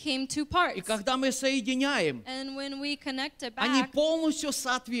 it became two И parts. когда мы соединяем, And when we connect it они back, полностью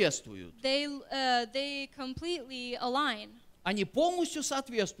соответствуют. they completely align. Они полностью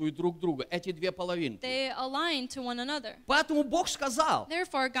соответствуют друг другу, эти две половинки. They align to one another. Поэтому Бог сказал: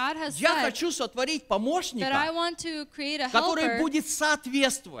 Therefore, God has я said хочу сотворить that I помощника, want to create a который helper будет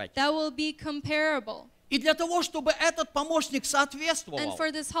соответствовать. that will be comparable. И для того, чтобы этот помощник And соответствовал,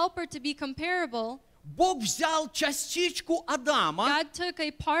 for this helper to be comparable, Бог взял частичку Адама, God took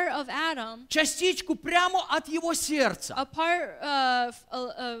a part of Adam, частичку прямо от его a сердца, part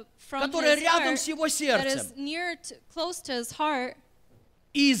from которая his рядом heart с его that сердцем. is close to his heart,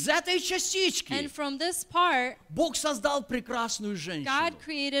 И из этой and частички from this part, Бог создал прекрасную женщину. God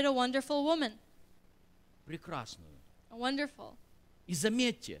created a wonderful woman. Прекрасную. Wonderful. И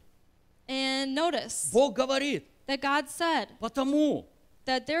заметьте, And notice Бог говорит: that God said потому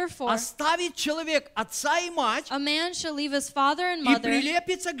that therefore оставит человек отца и мать a man shall leave his father and и mother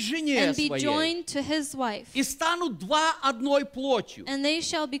прилепится к жене and be своей, joined to his wife, и станут два одной плотью. and they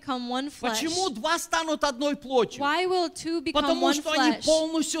shall become one flesh. Почему два станут одной плотью? Why will two become Потому one что они flesh?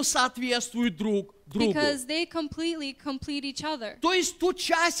 полностью соответствуют друг другу. Because they completely complete each other. То есть ту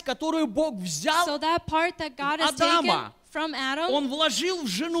часть, которую Бог взял, So that part that God has Адама, taken from Adam, Он вложил в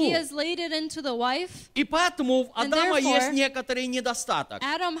жену. He has laid it into the wife. И поэтому у And Адама therefore, есть некоторый недостаток.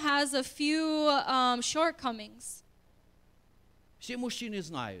 Adam has a few shortcomings. Все мужчины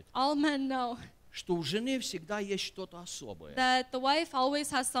знают, All men know что у жены всегда есть что-то особое. that the wife always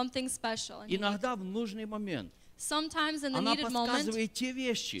has something special. And Иногда в нужный момент sometimes in the она needed moment, подсказывает те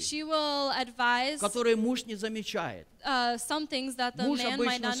вещи, she will advise которые муж не замечает. some things that the Муж man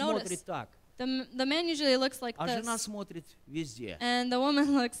might обычно not notice. смотрит так, The man usually looks like а жена this, смотрит везде. and the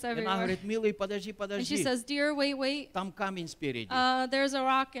woman looks И она everywhere. говорит: милый, подожди, And she подожди, says, "Dear, wait. там камень спереди, There's a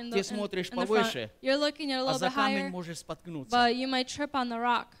rock in the, Ты смотришь in the front. повыше, You're looking a а little за bit камень higher, можешь споткнуться. but you might trip on the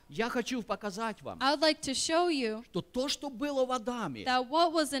rock." Я хочу показать вам, I would like to show you что то, что было в Адаме, that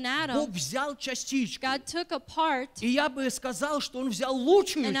what was in Бог Adam, взял частичку. God took a part, И я бы сказал, что Он взял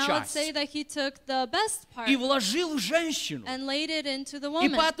лучшую and I would часть say that He took the best part и вложил в женщину. and laid it into the И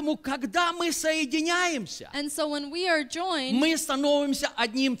woman. поэтому, когда мы соединяемся, And so when we are joined, мы становимся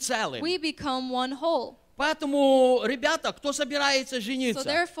одним целым. we become one whole. Поэтому, ребята, кто собирается So жениться,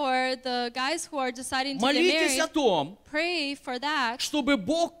 therefore, the guys who are deciding to get молитесь о married, том, pray for that. чтобы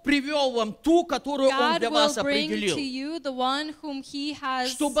Бог привел вам ту, которую Он God для will вас bring определил. to you the one whom He has,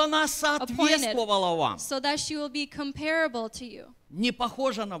 Чтобы она соответствовала вам, so that she will be comparable to you. не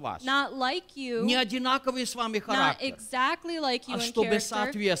похожа на вас, Not like you, не одинаковый с вами not характер, exactly like you а in чтобы character,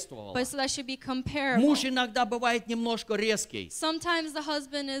 соответствовала. but so that she be comparable. Муж иногда бывает немножко резкий, Sometimes the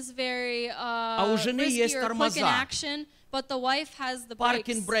husband is very у жены risky есть or quick in тормоза. action, but the wife has the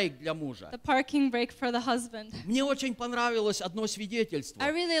паркинг brakes, брейк для мужа. the parking brake for the husband. Мне очень понравилось одно свидетельство.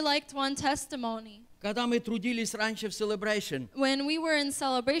 I really liked one testimony. Когда мы трудились раньше в Celebration, When we were in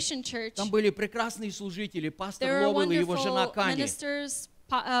Celebration Church, там были прекрасные служители, there пастор were Ловел и его жена wonderful Кани. ministers,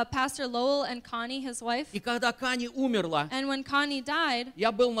 Pastor Lowell and Connie, his wife. И когда Кани умерла, And when Connie died,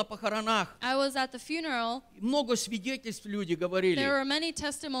 я был на похоронах, I was at the funeral. много свидетельств люди There говорили, were many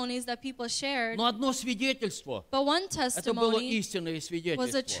testimonies that people shared, но одно свидетельство, but one это было testimony истинное was a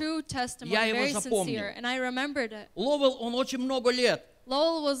свидетельство. true testimony, Я его very запомнил. sincere, and I remembered it. Ловел, он очень много лет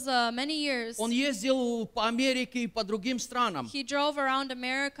Lowell was many years. Он ездил по Америке и по другим странам. He drove around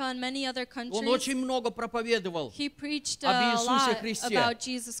America and many other Он countries. очень много проповедовал. He preached об a Иисусе lot Христе. about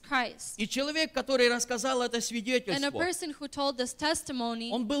Jesus Christ. И человек, который рассказал это And a свидетельство, person who told this testimony,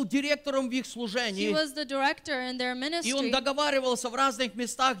 он был директором в их he служении, was the director in their и он ministry. договаривался в разных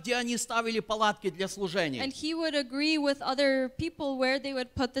местах, где они ставили палатки для служения. And he would agree with other people where they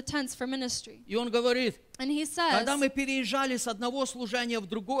would put the tents for ministry. И он говорит, And he says когда мы переезжали с одного служения в that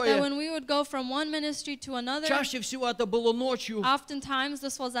другое, when we would go from one ministry to another, чаще всего это было ночью, oftentimes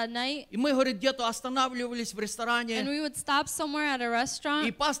this was at night, и мы, говорит, где-то останавливались в and ресторане, we would stop somewhere at a и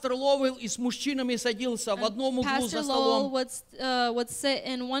restaurant, пастор Ловел и с мужчинами садился в одном углу Pastor за Lowell столом, would sit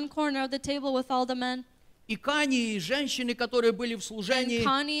in one corner of the table with all the men, и Кани, и женщины, которые были в and служении,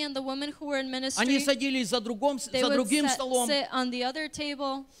 Connie and the women who were in они ministry, садились за they would другим столом. sit on the other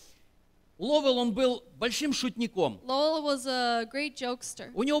table. Ловел, он был большим шутником. Lowell was a great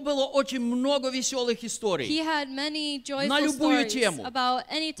jokester. У него было очень много веселых He историй. had many На joyful любую stories тему. about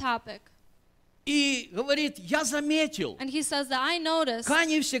any topic. И говорит, я заметил, And he says that I noticed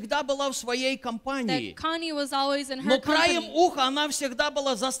Кани всегда была в своей компании, that Connie was always in her но краем company, уха она всегда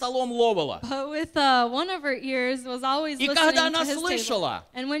была за столом Ловела. but with one of her ears was always И listening когда to она his table. слышала,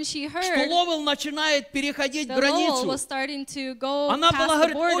 And when she что heard Ловел начинает переходить that Lowell границу, was starting to go она была, past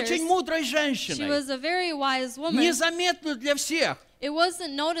the говорит, borders, очень мудрой she женщиной, was a very wise woman. незаметно для всех. It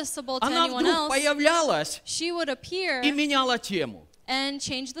wasn't noticeable to Она anyone вдруг else. появлялась She would appear и меняла тему. and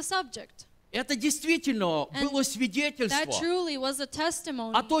change the subject. Это действительно And было That свидетельство truly was a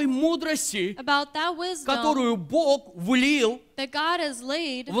testimony о той мудрости, about that wisdom которую Бог влил that God has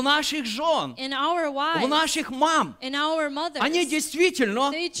laid в наших жен, in our в wives, наших мам. in our mothers. Они действительно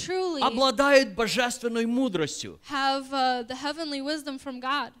They truly обладают божественной мудростью. have the heavenly wisdom from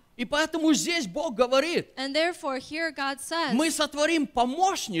God. И поэтому здесь Бог говорит, And therefore, here God says мы сотворим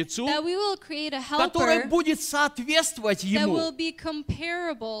помощницу, that we will create a которая helper будет соответствовать that will Ему. be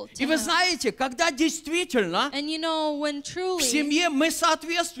comparable to И вы him. знаете, когда действительно And you know, when в truly семье мы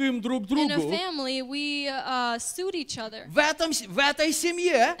соответствуем друг in a другу, family we suit each other. в этой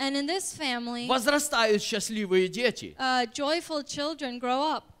семье And in this family, возрастают счастливые дети. joyful children grow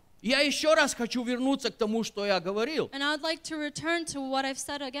up. Я еще раз хочу вернуться к тому, что я говорил. And I would like to return to what I've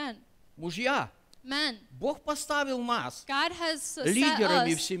said again. Мужья, Men, Бог поставил нас God has set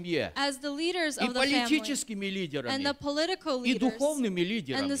лидерами в us семье, as the leaders и of the family, политическими and лидерами, the political и leaders, духовными and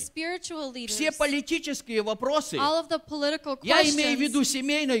лидерами. the spiritual leaders. Все политические вопросы, All of the political я имею в questions, виду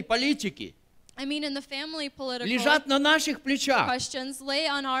семейной политики, I mean in the family political лежат на наших плечах. questions lay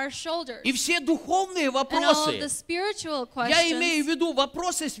on our shoulders. И все духовные And all of вопросы, the spiritual я имею в questions, виду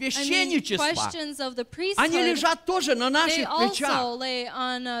вопросы I mean священничества, questions of the они priesthood, лежат тоже на they наших also плечах. lay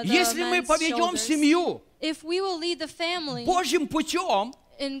on the Если мы men's поведем shoulders. семью If we will lead the family Божьим путем,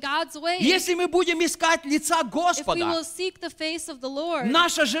 in God's way, если мы будем искать лица if we Господа, will seek the face of the Lord,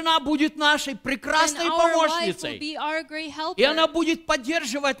 наша жена будет нашей then прекрасной our wife will помощницей, be our great и она helper, будет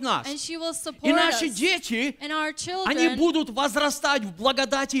поддерживать нас. and she will И support наши us, дети, and our они children, будут возрастать в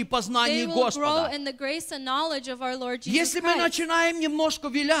благодати и познании they will grow Господа. in the grace and knowledge of our Lord Jesus Если мы Christ. начинаем немножко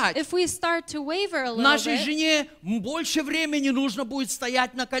вилять, If we start to waver a little нашей bit, жене больше времени нужно будет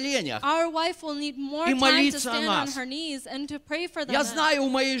стоять на коленях. our wife will need more И time to молиться о stand on нас. her knees and to pray for them. Я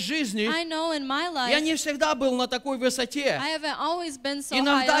знаю, в моей жизни I know in my я life, не всегда был на такой высоте. I haven't always been so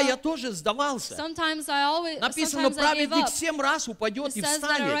Иногда high я up. тоже сдавался. Sometimes Написано, I gave праведник up. 7 раз It упадет и says that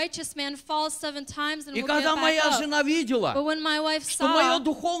a встанет. righteous man falls 7 times and И will когда get back моя up. жена But видела, when my wife что мое saw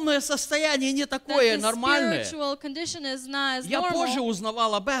духовное состояние не that такое the нормальное, spiritual condition is not as я позже normal,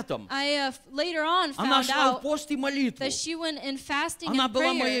 узнавал об этом. I later on Она found шла в out пост и молитву. that she went in fasting Она and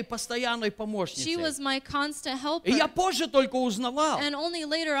была моей prayer. постоянной She помощницей. was my constant И я helper. позже только узнавал, And only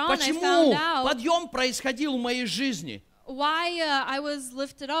later on I почему found out подъем происходил в моей жизни. why I was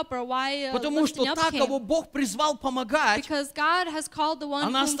lifted up or why Потому что lifting up та, кого came. Бог призвал помогать, Because God has called the one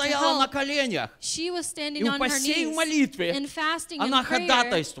она whom to стояла на help. коленях. She was И standing в on her посте и в knees. молитве In fasting она and prayer,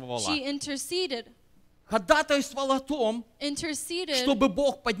 ходатайствовала. she interceded ходатайствовал о том, interceded чтобы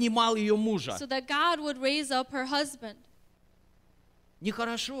Бог поднимал ее мужа. so that God would raise up her husband.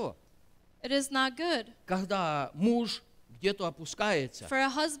 Нехорошо, It is not good когда муж где-то опускается, for a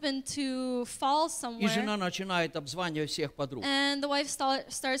husband to fall и жена somewhere начинает обзванивать всех подруг. and the wife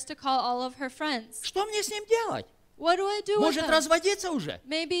starts to call all of her friends. Что мне с ним делать? What do I do with Может him? разводиться уже?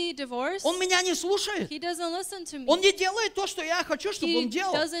 Maybe divorce? Он меня не слушает. He doesn't listen to Он me. не делает то, что я хочу, чтобы He он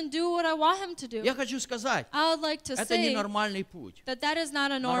делал. doesn't do what I want him to do. Я хочу сказать, I would like to это say ненормальный путь. that that is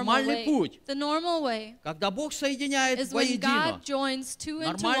not a normal Нормальный way. путь. The normal way Когда Бог соединяет is when воедино, God joins two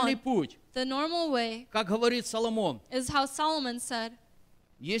into нормальный one. путь, The normal way как говорит Соломон, is how Solomon said,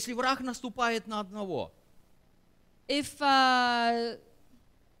 Если враг наступает на одного, If the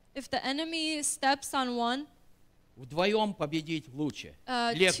enemy steps on one, вдвоем победить лучше,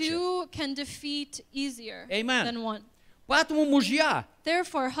 легче. two can defeat easier Amen. than one. Поэтому, мужья,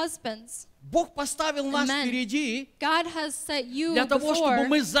 Therefore, husbands, Бог поставил нас Amen. впереди God has set you для того, чтобы before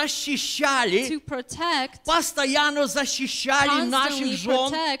мы защищали, to protect, постоянно защищали наших constantly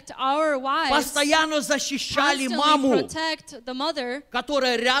жен, protect our wives, постоянно защищали constantly маму, protect the mother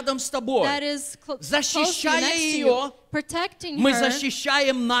которая рядом с тобой. that is close to you, Защищая next to ее, you. Protecting Мы her,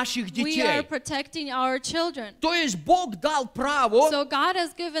 защищаем наших we are детей. protecting our children. То есть Бог дал право. So God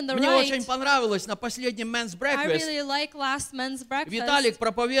has given the Мне очень right. понравилось на последнем Men's I Breakfast. really like last men's Виталик breakfast.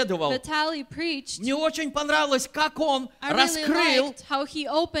 проповедовал. Vitaly preached. Мне очень понравилось, как он I really раскрыл, liked how he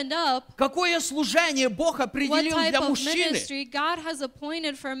opened up какое служение Бог what определил type для of мужчины. ministry God has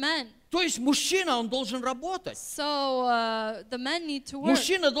appointed for men. То есть мужчина, он должен работать. So the men need to work.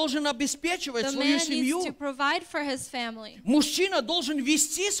 Мужчина должен обеспечивать The свою man needs to семью. provide for his family. Мужчина должен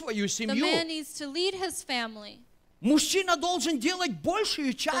вести свою The семью. man needs to lead his family. Мужчина должен делать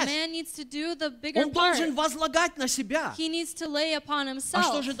большую The часть. man needs to do the bigger Он part. должен возлагать на себя. He needs to lay upon А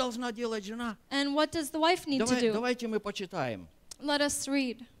что himself. же должна делать жена? And what does the wife need to do? Давайте мы почитаем. Let us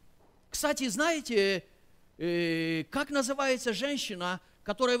read. Кстати, знаете, как называется женщина,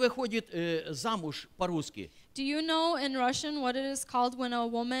 которая выходит замуж по-русски? Do you know in Russian what it is called when a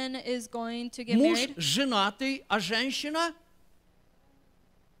woman is going to get Муж married? женатый, а женщина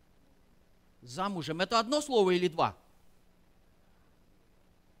замужем. Это одно слово или два?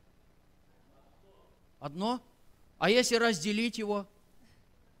 Одно? А если разделить его?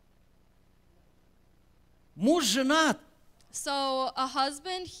 Муж женат, So a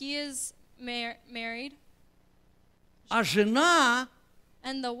husband, he is married, а жена,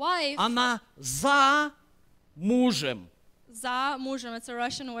 and the wife, она за мужем. za mужем, it's a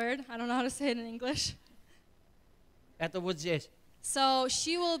Russian word. I don't know how to say it in English. Это вот здесь. So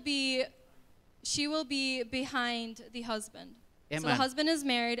she will be behind the husband. So the Amen. husband is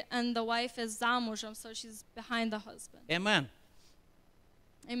married, and the wife is za mужем, so she's behind the husband. Amen.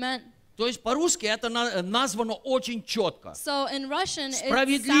 Amen. То есть по-русски это названо очень четко. So in Russian, it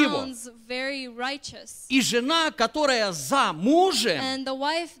Справедливо. sounds very righteous. И жена, которая за мужем, And the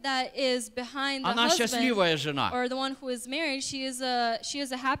wife that is behind the она husband, счастливая жена. or the one who is married, she is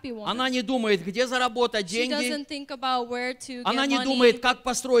a happy woman. Она не думает, где заработать She деньги. doesn't think about where to Она get не money. думает, как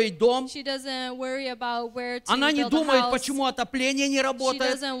построить дом. She doesn't worry about where to Она не build a думает, house. почему отопление не She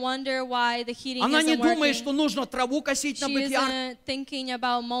работает. doesn't wonder why the heating Она не isn't думает, working. что нужно траву косить на She быт-яр. isn't thinking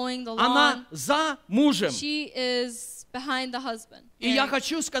about mowing the Она lawn. за мужем. She is behind the husband. И я married.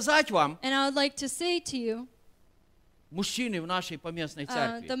 хочу сказать вам, And I would like to say to you, мужчины в нашей поместной the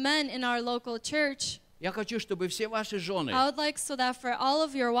церкви, men in our local church, я хочу, чтобы все ваши жены, I would like so that for all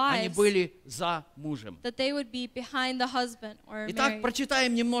of your они wives, были за мужем. that they would be behind the husband or Итак, married.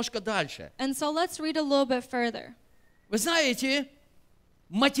 прочитаем немножко дальше. And so let's read a little bit further. Вы знаете,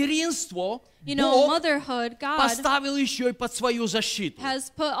 материнство You know, Бог motherhood, God поставил еще и под свою защиту. has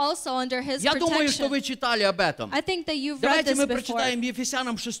put also under His Я думаю, что protection. вы читали об этом. I think that you've read Давайте this мы before. прочитаем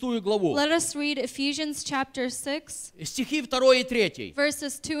Ефесянам 6 главу, Let us read Ephesians chapter 6, стихи 2 и 3.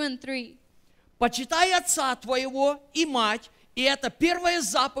 verses 2 and 3. «Почитай отца твоего и мать, и это первая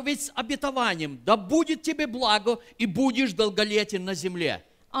заповедь с обетованием, да будет тебе благо, и будешь долголетен на земле».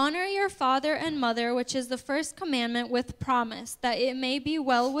 Honor your father and mother, which is the first commandment with promise, that it may be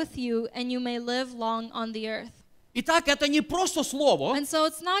well with you and you may live long on the earth. Итак, это не просто слово, And so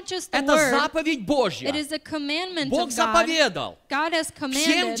it's not just the это word, заповедь Божья. it is a commandment Бог of God. заповедал God has всем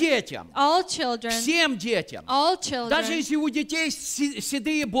commanded детям, all children, всем детям, all даже children, если у детей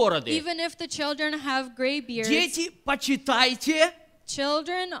седые бороды, even if the children have gray beards, дети, почитайте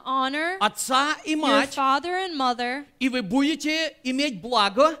children honor отца и your мать, father and mother, и вы будете иметь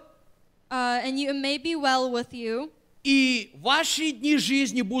благо, and you may be well with you, и ваши дни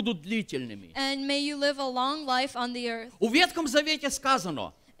жизни будут длительными. and may you live a long life on the earth. У Ветхом Завете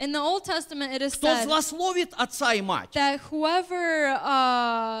сказано, In the Old Testament, it is кто said злословит отца и мать, that whoever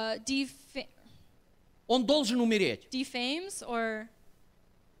он должен умереть. defames or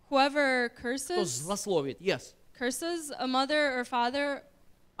whoever Кто curses злословит, yes, a mother or father,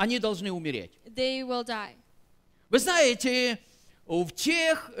 они должны умереть. they will die. Вы знаете, в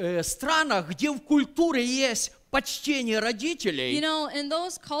тех странах, где в культуре есть почтение You родителей, know, in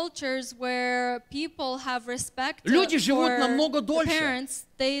those cultures where people have respect люди живут for намного the дольше. parents,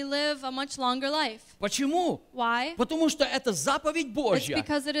 they live a much longer life. Почему? Why? Потому что это заповедь It's Божья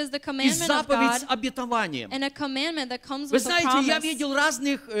because it is the и commandment of заповедь с God обетованием. and a commandment that comes Вы with a знаете, я promise. видел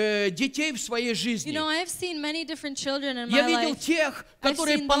разных детей в своей You жизни. know, I've seen many different children in Я my видел life тех, I've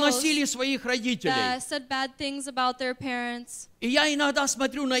которые seen поносили своих родителей. that said bad things about their parents. И я иногда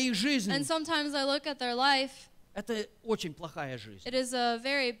смотрю на их жизнь. And sometimes I look at their life, Это очень плохая жизнь. it is a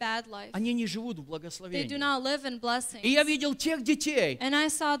very bad life. Они не живут в They do благословении. not live in blessings. И я видел тех детей, And I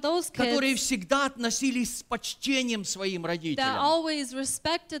saw those которые kids всегда относились с почтением своим that родителям. always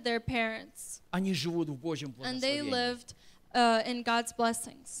respected their parents. Они живут в Божьем And they благословении. lived in God's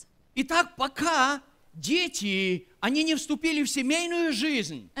blessings. Итак, пока дети, они не вступили в семейную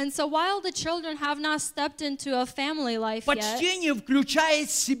жизнь, And so while the children have not stepped into a family life yet, почтение включает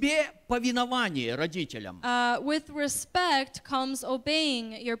в себе повинование родителям. with respect comes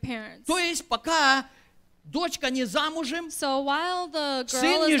obeying your parents. То есть, пока дочка не замужем, So while the girl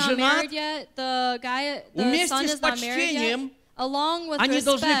сын не is not женат, married yet, the вместе son с is not married yet, почтением along with они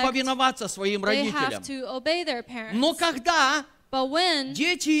должны respect, повиноваться своим they have родителям. to obey their parents. Но когда But when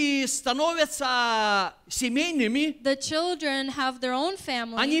дети становятся семейными, the children have their own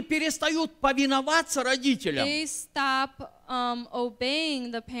family, они перестают повиноваться родителям. they stop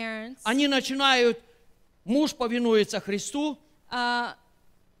obeying the parents. Они начинают, муж повинуется Христу,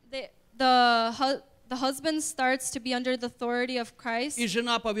 The husband starts to be under the authority of Christ, и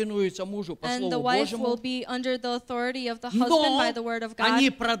жена повинуется мужу по and the Слову wife will Божьему. be under the authority of the husband by Но the word of они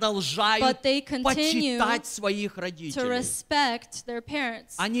God, продолжают but they continue почитать своих to родителей. respect their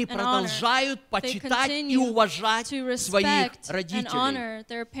parents Они and honor. продолжают They почитать и continue уважать to своих respect and родителей. honor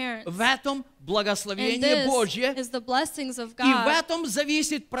their parents. В этом And благословение this Божье, is the blessings of и в God. этом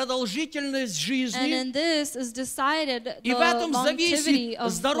зависит продолжительность And жизни, in this is decided и the в этом longevity зависит of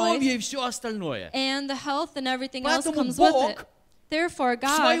здоровье и life все остальное. and the health and everything else Поэтому comes with it. Бог Therefore, В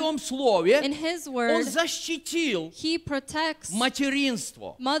God, своем Слове in His Он Word, защитил He protects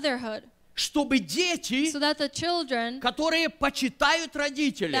материнство, motherhood чтобы дети, so that the children которые почитают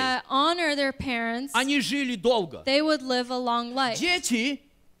родителей, that honor their parents, они жили долго. they would live a long life. Дети,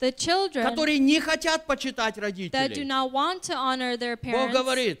 The children которые не хотят почитать that do родителей, not want to honor their parents,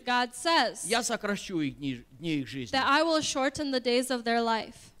 говорит, God says я сокращу их дни их жизни. that I will shorten the days of their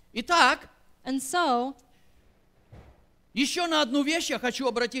life. Итак, And so, еще на одну вещь я хочу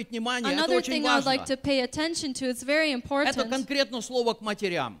обратить внимание, это another очень thing I would like важно. to pay attention to, it's very Это important. конкретно слово к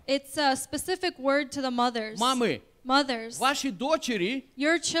матерям. It's a specific word to the mothers. Мамы, Mothers, ваши дочери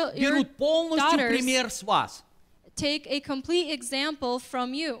your берут полностью daughters пример с вас. take a complete example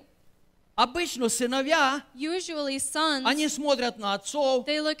from you. Обычно сыновья, Usually sons, они смотрят на отцов,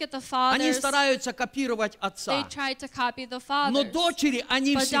 they look at the они fathers, стараются копировать they отца. try to copy the Но fathers. дочери,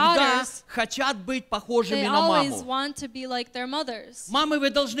 они But всегда daughters, хотят быть похожими They на always маму. want to be like their mothers. Мамы, вы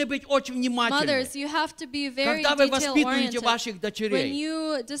должны быть очень внимательны, Mothers, you have to be very когда вы воспитываете detail-oriented ваших when дочерей.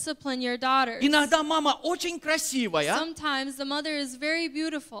 you discipline your daughters. Иногда мама очень красивая, Sometimes the mother is very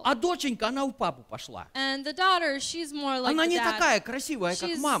beautiful, а доченька, она в папу пошла. and the daughter, she's more like Она the не dad. такая красивая, как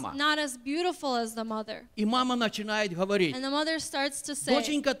She's мама. not as beautiful as the mother. И мама начинает говорить, And the mother starts to say,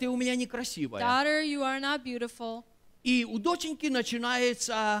 доченька, ты у меня некрасивая. daughter, you are not beautiful. И у доченьки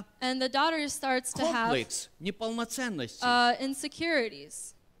начинается And the daughter starts to have комплекс неполноценности.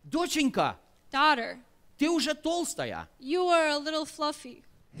 insecurities. Доченька, Daughter, ты уже толстая, you are a little fluffy.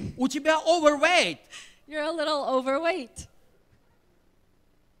 у тебя overweight. You're a little overweight.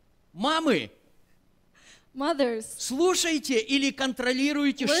 Мамы, Mothers, слушайте или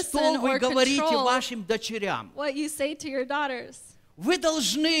контролируйте, Listen что вы or говорите control вашим дочерям. what you say to your daughters. Вы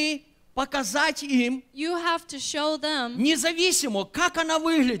должны показать им, You have to show them. независимо, как она It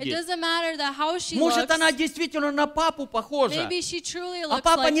выглядит. doesn't matter that how she Может, looks. она действительно на папу похожа, Maybe she truly а looks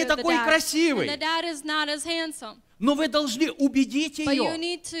папа like не the такой dad, красивый. and the dad is not as handsome. но вы должны убедить But you ее,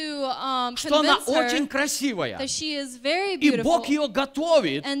 need to что она convince her очень красивая. that she is very И Бог beautiful, ее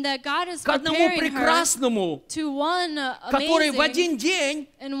готовит and that God is к одному preparing her прекрасному, to one который в amazing, один день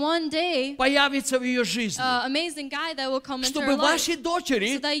and one day, появится в ее жизни. amazing guy that will come into Чтобы her life, ваши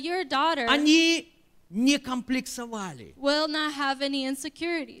дочери, so that your daughter они не комплексовали. will not have any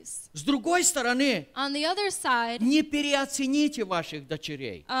insecurities. С другой стороны, On the other side, не переоцените ваших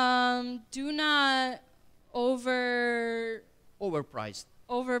дочерей. do not Overpriced.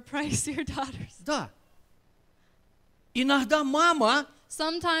 overprice your daughters. Да. Иногда мама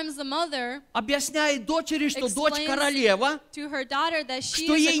Sometimes the mother объясняет дочери, что дочь explains королева, to her daughter that she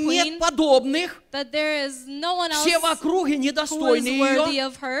что is ей a нет queen, подобных, that there is no one else все в округе who is недостойны worthy ее.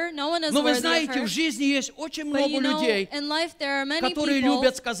 of her. No one is Но вы worthy of знаете, her. в жизни есть очень But много you know, людей, in life there are many которые people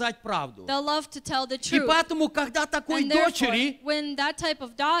любят сказать правду. that love to tell the И truth. поэтому, когда такой And therefore, дочери when that type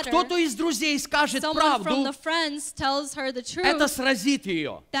of daughter, кто-то из друзей скажет someone from the правду, friends tells her the это truth, сразит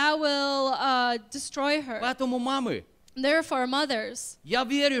ее. that will destroy her. Поэтому, мамы, Therefore, mothers, я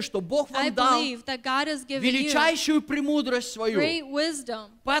верю, что Бог I вам дал believe that God has given you величайшую премудрость свою. great wisdom.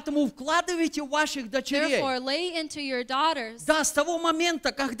 Поэтому вкладывайте в ваших дочерей. Therefore, lay into your daughters. Да, с того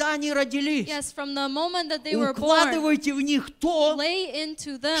момента, когда они родились, Yes, from the moment that they were born, укладывайте в них то, lay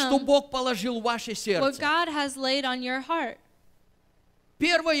into что them Бог положил в ваше what сердце. God has laid on your heart.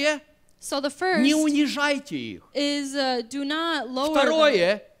 Первое, So the не first унижайте их. is do not lower them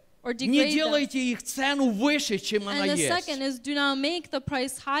Второе, or не degrade them. делайте их цену выше, чем она And the есть. second is do not make the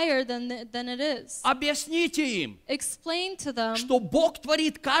price higher than it is. Объясните им, Explain to them что Бог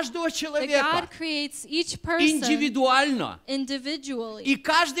творит каждого that человека God creates each person индивидуально. individually. И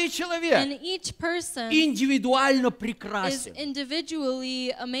каждый человек And each person индивидуально is прекрасен.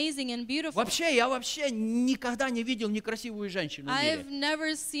 individually amazing and beautiful. Вообще, я вообще никогда не видел некрасивую женщину в I've мире.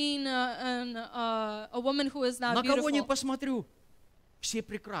 never seen a woman who is not На кого не beautiful. посмотрю, все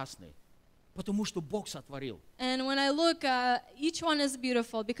прекрасны, потому что Бог сотворил. And when I look, each one is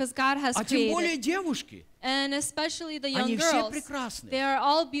beautiful because God has А тем более created. девушки, And especially the young они все girls, прекрасны. they are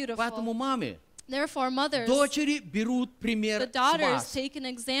all Поэтому, beautiful. мамы, Therefore, mothers, дочери берут пример the с daughters вас. take an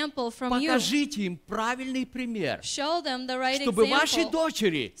example from you. Покажите им правильный пример, Show them the right чтобы ваши example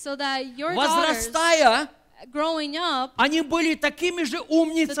дочери, so that your daughters, возрастая, growing up, они были такими же that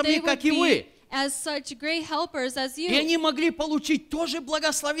умницами, they would как и вы. be as such great helpers as you. И они могли получить то же And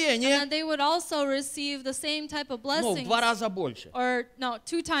благословение, that they would also receive the same type of но в blessings, 2 раза больше. or no,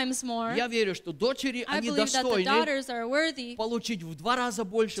 2 times more. Я верю, что дочери, I они believe that the достойны daughters are worthy получить в 2 раза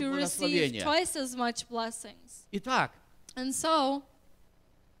больше to receive благословения. twice as much blessings. Итак, And so,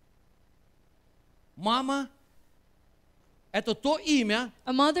 мама – это то имя,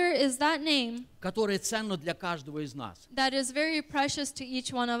 a mother is that name которое ценно для каждого из нас. that is very precious to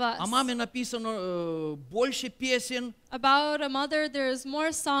each one of us. О маме написано больше песен, About a mother, there is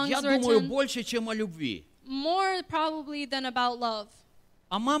more songs я думаю, written, больше, чем о любви. more probably than about love.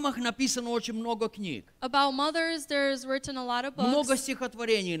 О мамах написано очень много книг, About mothers, there is written a lot of много books,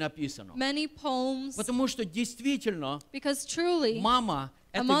 стихотворений написано. many poems, Потому что действительно because truly, мама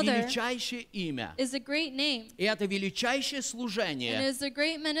 – это mother величайшее имя. is a great name. И это величайшее And служение, is a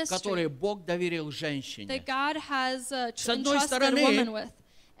great которое ministry Бог доверил женщине. that God has С одной entrusted стороны, woman with.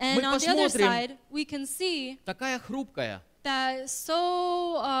 And мы on the other посмотрим, side, we can see Такая хрупкая, that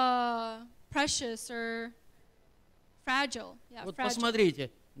so precious or fragile. Yeah, вот fragile.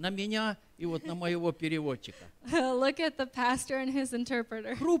 посмотрите на меня и вот на моего переводчика. Look at the pastor and his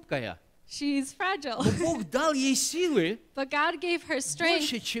interpreter. Хрупкая. She's fragile. Но Бог дал ей силы But God gave her strength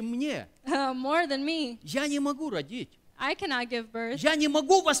больше, чем мне. more than me. Я не могу родить. I cannot give birth. Я не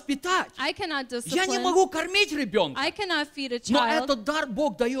могу воспитать. I cannot Я не discipline. могу кормить ребенка. I cannot feed a Но child. этот дар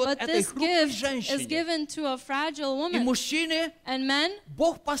Бог дает But этой this хрупкой gift is женщине. given to a fragile И woman. мужчины, And men,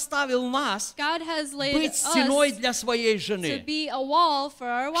 Бог поставил нас God has laid быть стеной us для своей to жены, be a wall for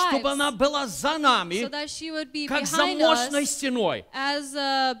our чтобы wives, она была за so нами, that she would be как behind замочной us стеной. as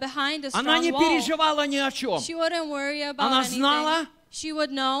behind a Она strong не wall. переживала ни о чем, She wouldn't worry about Она anything. знала, She would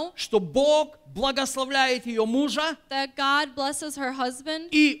know что Бог благословляет ее мужа that God blesses her husband,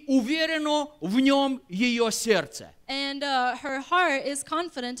 и уверено в нем ее сердце. and her heart is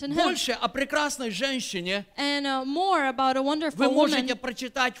confident in him. Больше о прекрасной женщине And more about a вы wonderful можете woman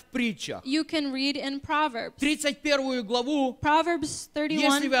прочитать в притчах. you can read in Proverbs. 31 главу, Proverbs если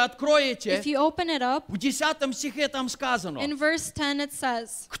 31, вы откроете, if you open it up, в 10 стихе там сказано, in verse 10 it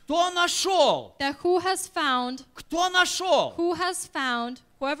says, кто нашел, that who has found,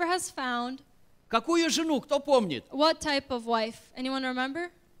 whoever has found, какую жену, кто помнит? what type of wife? Anyone remember?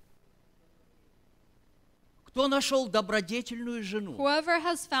 Кто нашел добродетельную жену? Whoever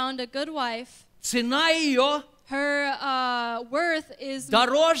has found a good wife, Цена ее her worth is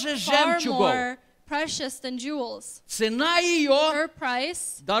дороже far жемчугов. more precious than jewels. Цена ее Her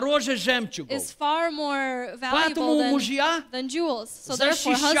price дороже жемчугов. is far more Поэтому, valuable мужья, than jewels. So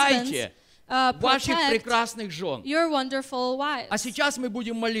therefore, husbands, защищайте ваших protect прекрасных жен. your wonderful wives. А сейчас мы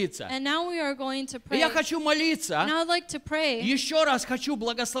будем молиться. And now we are going to И pray. я хочу молиться. And I would like to pray. Еще раз хочу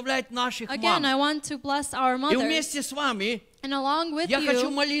благословлять наших Again, I мам. want to bless our И mothers. вместе с вами And along with я хочу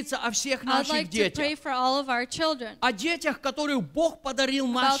you, молиться о всех I would наших like to pray детях. for all of our children. О детях, которых Бог подарил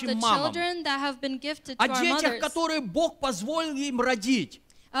About the нашим мамам. children that have been gifted О to our детях, mothers. которые Бог позволил им родить.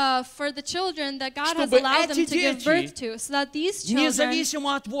 For the children that God has Чтобы allowed them эти to give дети, birth to. So that these children,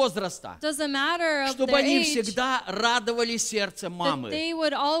 Независимо от возраста. doesn't matter of Чтобы their они age, всегда радовали сердце that мамы. they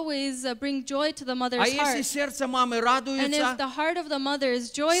would always bring joy to the А mother's если heart. сердце мамы And if радуется, the heart of the mother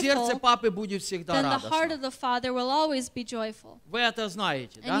is сердце joyful, папы будет всегда then the heart радостно. of the father will always be joyful. Вы это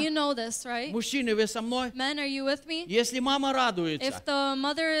знаете, да? And you know this, right? Мужчины, вы со мной? Men, are you with me? Если мама радуется, If the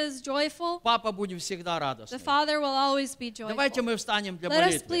mother is joyful, папа будет всегда the радостный. father will always be joyful. Давайте мы встанем для Let us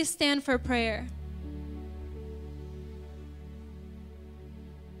молитвы. please stand for prayer.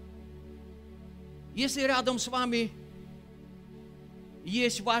 Если рядом с вами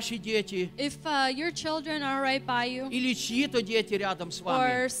есть ваши дети, If your children are right by you, или чьи-то дети рядом с вами,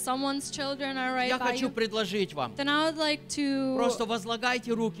 or someone's children are right я by хочу you, предложить вам, then I would like to просто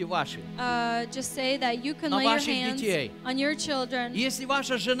возлагайте руки ваши. just say that you can На lay your ваших hands детей. on your children. Если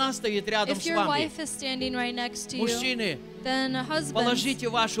ваша жена стоит рядом If с your вами, wife is standing right next to you, мужчины, then husbands, положите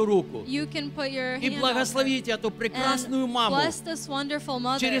вашу руку you can put your и hand on her благословите эту прекрасную and маму, bless this wonderful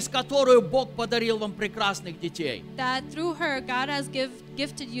mother, через которую Бог подарил вам прекрасных детей. that through her God has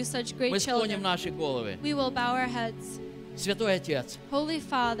gifted you such great Мы склоним children. наши головы. We will bow our heads. Святой Отец, Holy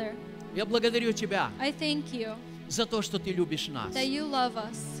Father, я благодарю Тебя I thank you за то, что Ты любишь нас, that you love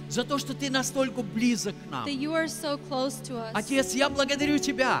us, за то, что Ты настолько близок к нам. that you are so close to us. Отец, я благодарю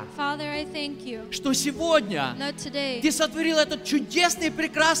Тебя, Father, I thank you что сегодня that today Ты сотворил этот чудесный,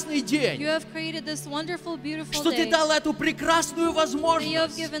 прекрасный you день, have created this wonderful, beautiful что Ты day, дал эту прекрасную that you have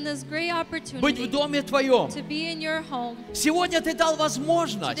возможность given this great быть в opportunity доме Твоем. to be in your home. Сегодня Ты дал Today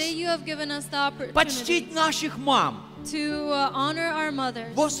возможность you have given us the opportunity почтить наших мам. to honor our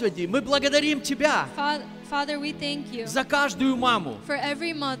mothers. Господи, мы благодарим Тебя Father, we thank you за каждую маму, for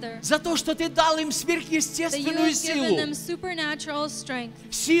every mother, за то, что Ты дал им that you сверхъестественную have given them силу, supernatural strength,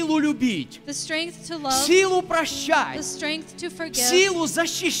 силу любить, the strength to love, силу the прощать, strength to forgive, силу the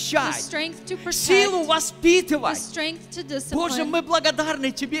защищать, strength to protect, силу the воспитывать. strength to Боже, discipline. мы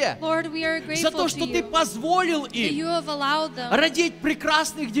благодарны Тебе Lord, we are за grateful то, to что Ты you позволил that you им have allowed them родить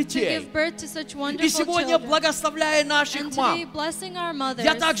прекрасных to детей. give birth to such И wonderful сегодня, children. благословляя And наших today, мам, blessing our mothers,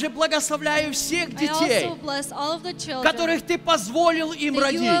 я также благословляю всех I детей, also bless all of the children которых Ты позволил им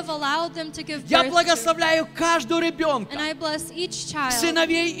that you родить. have allowed them to give Я birth to. благословляю каждого ребенка, And I bless each child,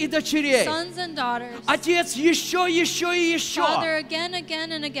 сыновей и дочерей. sons and daughters. Отец, еще и еще. Father, again,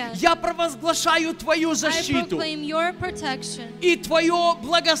 again, and again, Я провозглашаю Твою I защиту proclaim your protection и Твое and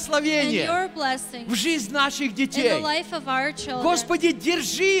благословение your blessing в жизнь наших in the детей. life of our children. Господи,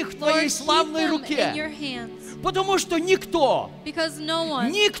 держи их в Lord, Твоей keep славной them in руке, your hands, потому что никто, because no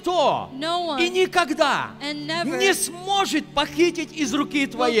one никто no one и никогда and never не сможет похитить из руки will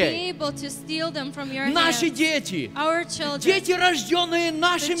be Твоей. able to steal them from your Наши hands. дети, Our children, дети, рожденные the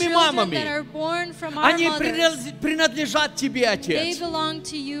нашими children that мамами, are born from our они mothers, принадлежат Тебе, they Отец. belong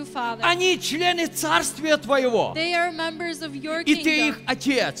to you, Father. Они члены Царствия Твоего, They are members of your и Ты их kingdom,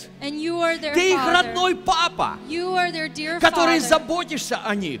 Отец. and you are their Ты их Father. родной папа, You are their dear который Father заботишься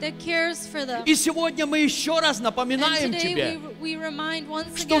о них. that cares for them. И сегодня мы еще раз And напоминаем today Тебе, we remind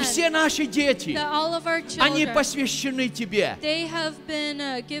once что again все наши дети, that all of our они children, посвящены Тебе. they have been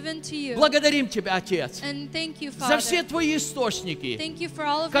given to you. Благодарим Тебя, Отец, And thank you, за Father. все Твои источники, Thank you for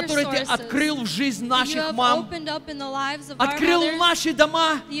all of your которые Ты sources открыл в жизнь that you наших have мам, opened up in the lives of our открыл mothers, наши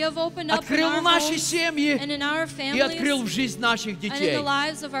дома, that you have opened up in открыл our наши homes семьи and in our и открыл в families жизнь наших and in детей. the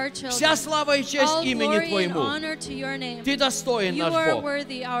lives of our Вся children. слава и честь All имени glory and Твоему. honor to your name. Ты достоин, You наш are Бог.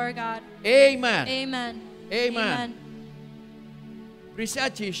 worthy, our God. Amen. Amen. Amen.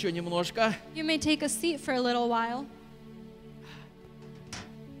 Присядьте еще немножко. You may take a seat for a little while.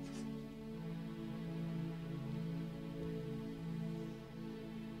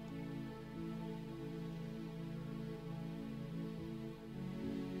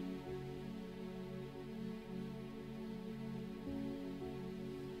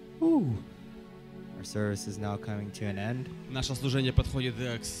 Our service is now coming to an end. Наше служение подходит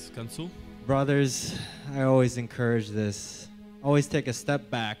к концу. Brothers, I always encourage this. Always take a step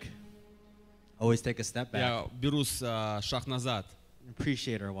back. Always take a step back. Я беру шаг назад.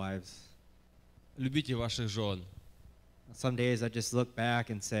 Appreciate our wives. Любите ваших жен. Some days I just look back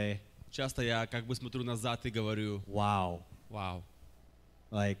and say, Часто я как бы смотрю назад и говорю, wow. вау,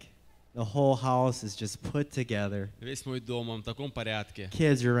 Like, The whole house is just put together. Весь мой дом он в таком порядке.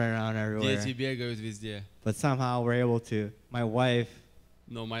 Kids are running around everywhere. Дети бегают везде. But somehow we're able to, my wife,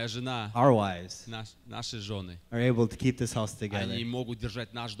 Но моя жена, our wives, наши жены, are able to keep this house together. они могут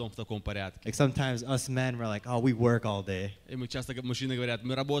держать наш дом в таком порядке. Like sometimes us men, we're like, oh, we work all day. И мы часто, мужчины говорят,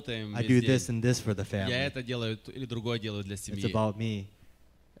 мы работаем I весь do this день. and this for the Я family. это делаю или другое делаю для It's семьи. about me.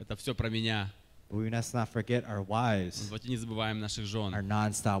 Это все про меня. But we must not forget our wives Вот и не забываем наших are жен.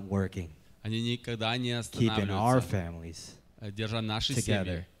 non-stop working, Они никогда не keeping our останавливаются, families. держа наши together.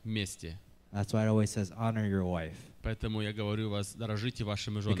 семьи вместе. That's why it always says, honor your wife. Поэтому я говорю вас, дорожите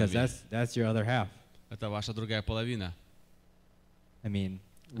вашими Because женами. that's your other half. Это ваша другая половина. I mean,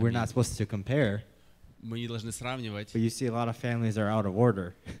 we're not supposed to compare, Мы не должны сравнивать, but you see a lot of families are out of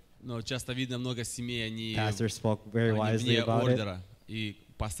order. но часто видно много семей, они Pastor spoke very они wisely вне about it. ордера. И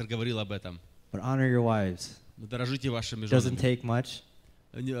пастор говорил об этом. But honor your wives. Но дорожите вашими Doesn't женами. take much.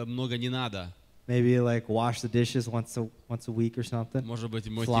 Много не надо. Maybe like wash the dishes once a week or something. Может быть,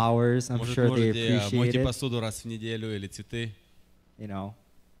 мойте, Flowers, I'm может, sure they можете appreciate мойте it. посуду раз в неделю или цветы. You know,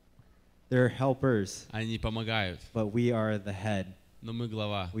 they're helpers, Они помогают. but we are the head. Но мы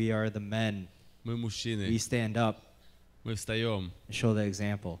глава. We are the men. Мы мужчины. We stand up Мы встаем, and show the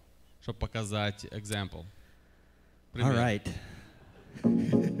example. чтобы показать example. All Пример.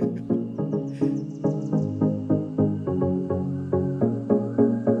 right.